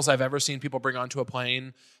craziest meals I've ever seen people bring onto a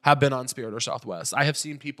plane have been on Spirit or Southwest. I have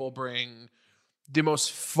seen people bring the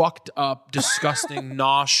most fucked up, disgusting,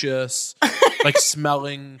 nauseous,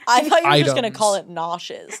 smelling I thought you were items. just going to call it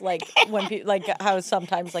nauseous, like when how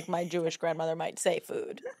sometimes my Jewish grandmother might say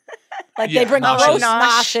food. They bring gross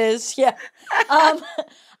nauseous. Yeah. I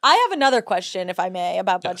have another question, if I may,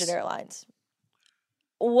 about budget airlines.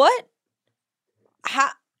 Are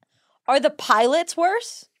the pilots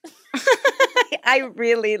worse? I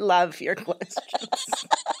really love your questions.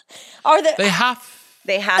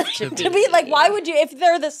 They have to to be. Why would you, if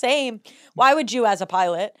they're the same, why would you as a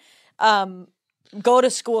pilot go to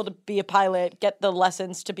school to be a pilot, get the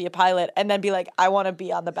lessons to be a pilot, and then be like, I want to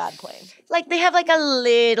be on the bad plane? They have a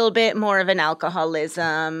little bit more of an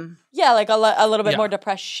alcoholism. Yeah, a little bit more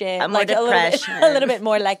depression. More depression. A little bit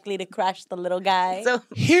more likely to crash the little guy. So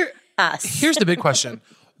here's the big question.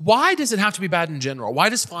 Why does it have to be bad in general? Why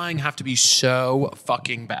does flying have to be so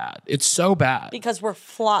fucking bad? It's so bad. Because we're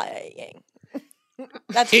flying.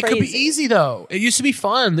 That's crazy. It could be easy, though. It used to be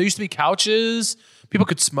fun. There used to be couches. People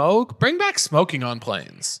could smoke. Bring back smoking on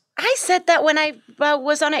planes. I said that when I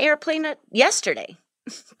was on an airplane yesterday.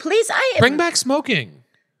 Please, bring back smoking.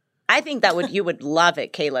 I think you would love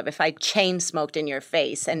it, Caleb, if I chain smoked in your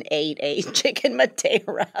face and ate a chicken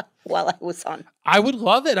Madeira while I was on. I would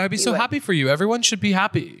love it. I'd be so happy for you. Everyone should be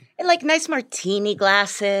happy. And nice martini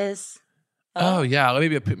glasses. Oh yeah,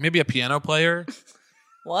 maybe a piano player.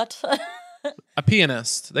 What? A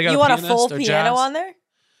pianist. They got. You want a full piano on there?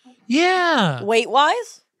 Yeah. Weight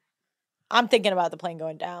wise, I'm thinking about the plane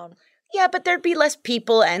going down. Yeah, but there'd be less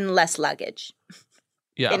people and less luggage.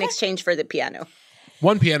 Yeah. In exchange for the piano.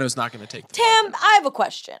 One piano is not going to take. Tam, I have a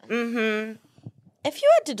question. Mm-hmm. If you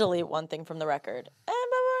had to delete one thing from the record,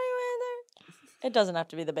 it doesn't have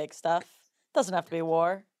to be the big stuff. It doesn't have to be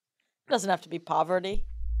war. It doesn't have to be poverty.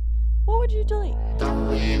 What would you delete?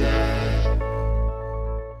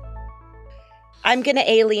 I'm going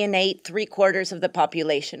to alienate 3/4 of the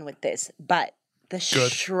population with this, but the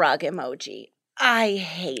shrug emoji. I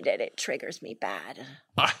hate it. It triggers me bad.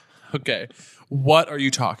 Okay. What are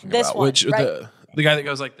you talking This about? one, Which right? the guy that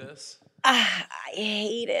goes like this? I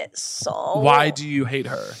hate it so. Why do you hate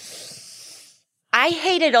her? I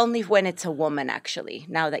hate it only when it's a woman, actually,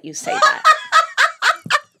 now that you say that.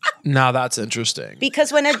 Now that's interesting.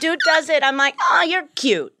 Because when a dude does it, I'm like, oh, you're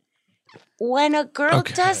cute. When a girl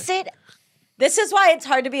Okay. does it, This is why it's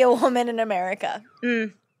hard to be a woman in America.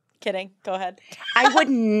 Kidding. Go ahead. I would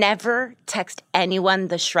never text anyone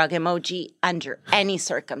the shrug emoji under any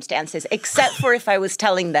circumstances, except for if I was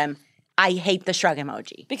telling them I hate the shrug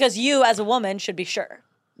emoji. Because you, as a woman, should be sure.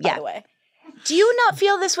 By Yeah. the way. Do you not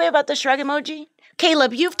feel this way about the shrug emoji?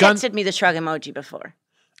 Caleb, you've texted me the shrug emoji before.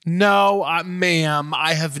 No, ma'am,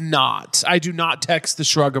 I have not. I do not text the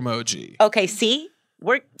shrug emoji. Okay, see?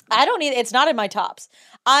 I don't need. It's not in my tops.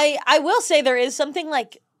 I will say there is something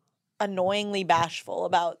like annoyingly bashful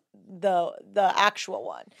about the actual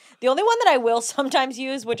one. The only one that I will sometimes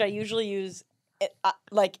use, which I usually use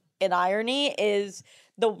like in irony, is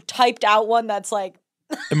the typed out one that's like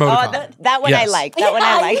Emoticon. That one I Yes. like. That one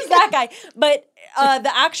I like. use that guy. But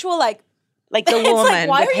the actual like Like the it's woman like,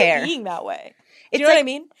 why with are hair. you being that way? It's Do you know what I like-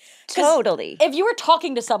 mean? 'Cause Totally. If you were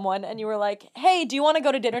talking to someone and you were like, "Hey, do you want to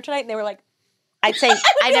go to dinner tonight?" and they were like, I'd say,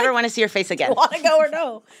 I never want to see your face again. "Want to go or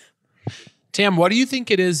no?" Tam, what do you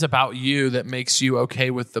think it is about you that makes you okay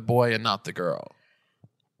with the boy and not the girl?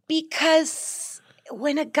 Because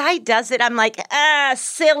when a guy does it, I'm like,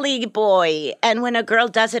 silly boy. And when a girl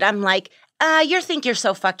does it, I'm like, you think you're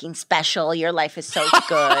so fucking special. Your life is so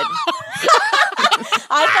good.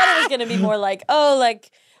 I thought it was gonna be more like, oh,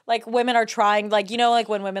 like women are trying, like, you know, like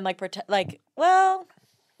when women like pretend, like, well,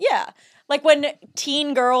 yeah, like when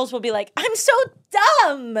teen girls will be like, I'm so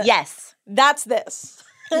dumb. Yes. That's this.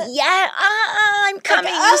 Yeah, I'm coming.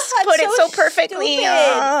 Like, You I'm put it so perfectly.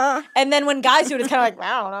 stupid. And then when guys do it, it's kind of like,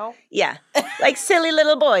 I don't know. Yeah, like silly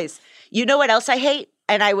little boys. You know what else I hate?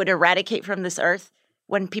 And I would eradicate from this earth?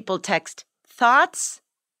 When people text thoughts.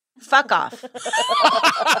 Fuck off.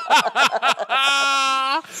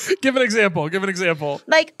 Give an example. Give an example.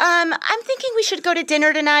 Like, I'm thinking we should go to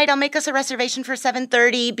dinner tonight. I'll make us a reservation for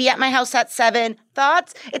 7:30. Be at my house at 7.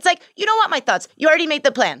 Thoughts? It's like, you don't want my thoughts. You already made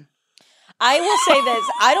the plan. I will say this.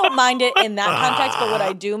 I don't mind it in that context, but what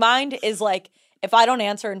I do mind is like if I don't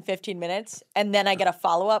answer in 15 minutes and then I get a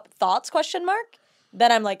follow-up thoughts question mark,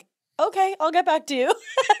 then I'm like, okay, I'll get back to you.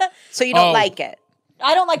 So you don't Oh. like it.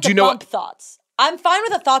 I don't like Do the you know bump thoughts. I'm fine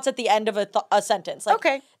with the thoughts at the end of a sentence. Like,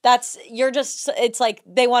 Okay. It's like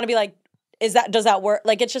they want to be like, does that work?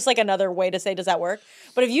 Like, it's just like another way to say, does that work?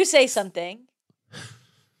 But if you say something,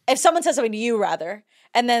 if someone says something to you rather,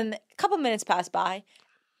 and then a couple minutes pass by,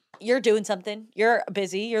 you're doing something, you're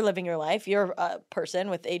busy, you're living your life, you're a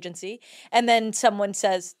person with agency, and then someone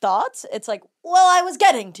says thoughts, it's like, well, I was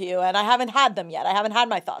getting to you and I haven't had them yet. I haven't had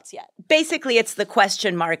my thoughts yet. Basically, it's the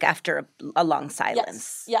question mark after a long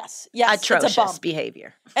silence. Yes. Atrocious It's a bump.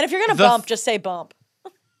 behavior. And if you're going to The- bump, just say bump.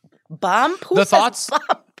 Bump? Who The says thoughts?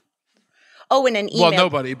 bump? Oh, in an email. Well,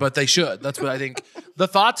 nobody, but they should. That's what I think. The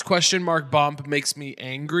thoughts question mark bump makes me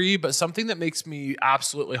angry, but something that makes me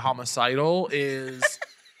absolutely homicidal is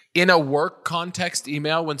in a work context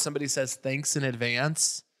email when somebody says thanks in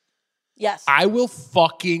advance. Yes. I will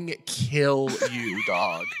fucking kill you,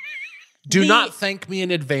 dog. Do not thank me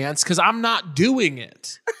in advance because I'm not doing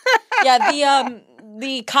it. Yeah,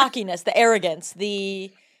 the cockiness, the arrogance,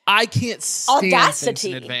 I can't stand things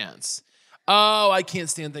Audacity. in advance. Oh, I can't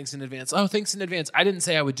stand things in advance. Oh, thanks in advance. I didn't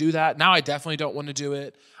say I would do that. Now I definitely don't want to do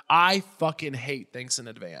it. I fucking hate thanks in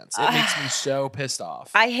advance. It makes me so pissed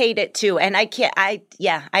off. I hate it too. And I can't, I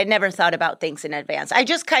never thought about things in advance. I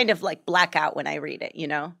just kind of like black out when I read it, you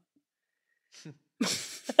know?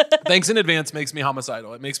 Thanks in advance makes me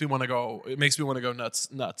homicidal. It makes me want to go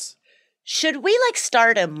nuts. Should we like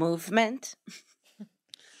start a movement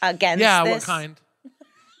against Yeah, this? what kind?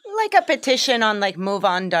 Like a petition on like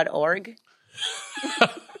moveon.org.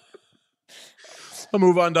 A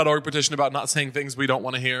MoveOn.org petition about not saying things we don't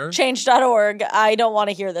want to hear. change.org. I don't want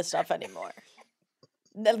to hear this stuff anymore.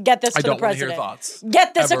 Get this to I the don't want to hear president. thoughts.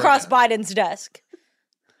 Get this ever across again. Biden's desk.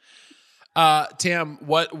 Tam,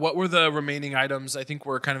 what were the remaining items? I think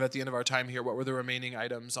we're kind of at the end of our time here. What were the remaining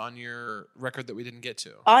items on your record that we didn't get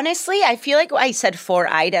to? Honestly, I feel like I said 4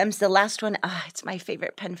 items. The last one, it's my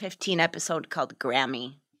favorite Pen 15 episode called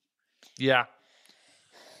Grammy. Yeah.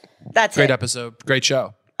 That's Great it. episode. Great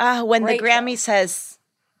show. When Great the Grammy says,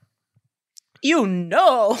 you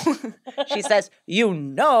know, she says, you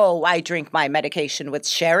know, I drink my medication with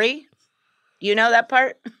sherry. You know that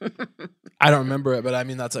part? I don't remember it, but I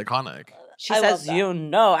mean, that's iconic. She I love says, that. you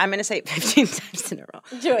know, I'm going to say it 15 times in a row.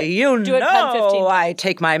 Do it. You Do it 10, 15 know times. I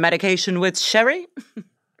take my medication with Sherry.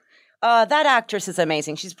 That actress is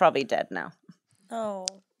amazing. She's probably dead now. Oh.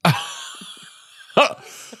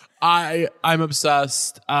 I'm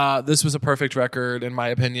obsessed. This was a perfect record, in my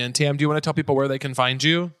opinion. Tam, do you want to tell people where they can find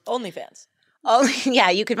you? OnlyFans. Oh,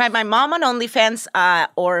 yeah, you can find my mom on OnlyFans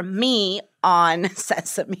or me on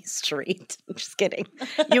Sesame Street. Just kidding.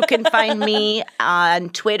 You can find me on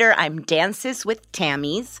Twitter. I'm Dances with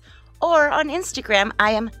Tammys. Or on Instagram,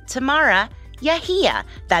 I am Tamara Yajia.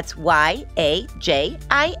 That's Yajia.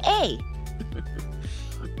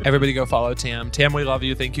 Everybody go follow Tam. Tam, we love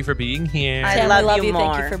you. Thank you for being here. I Tam, love we love you you.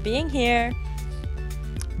 Thank more. you for being here.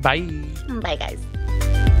 Bye. Bye, guys.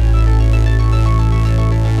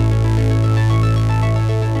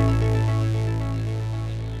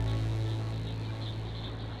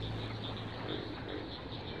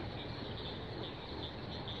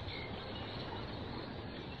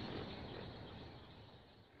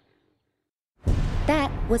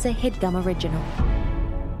 That was a HeadGum original.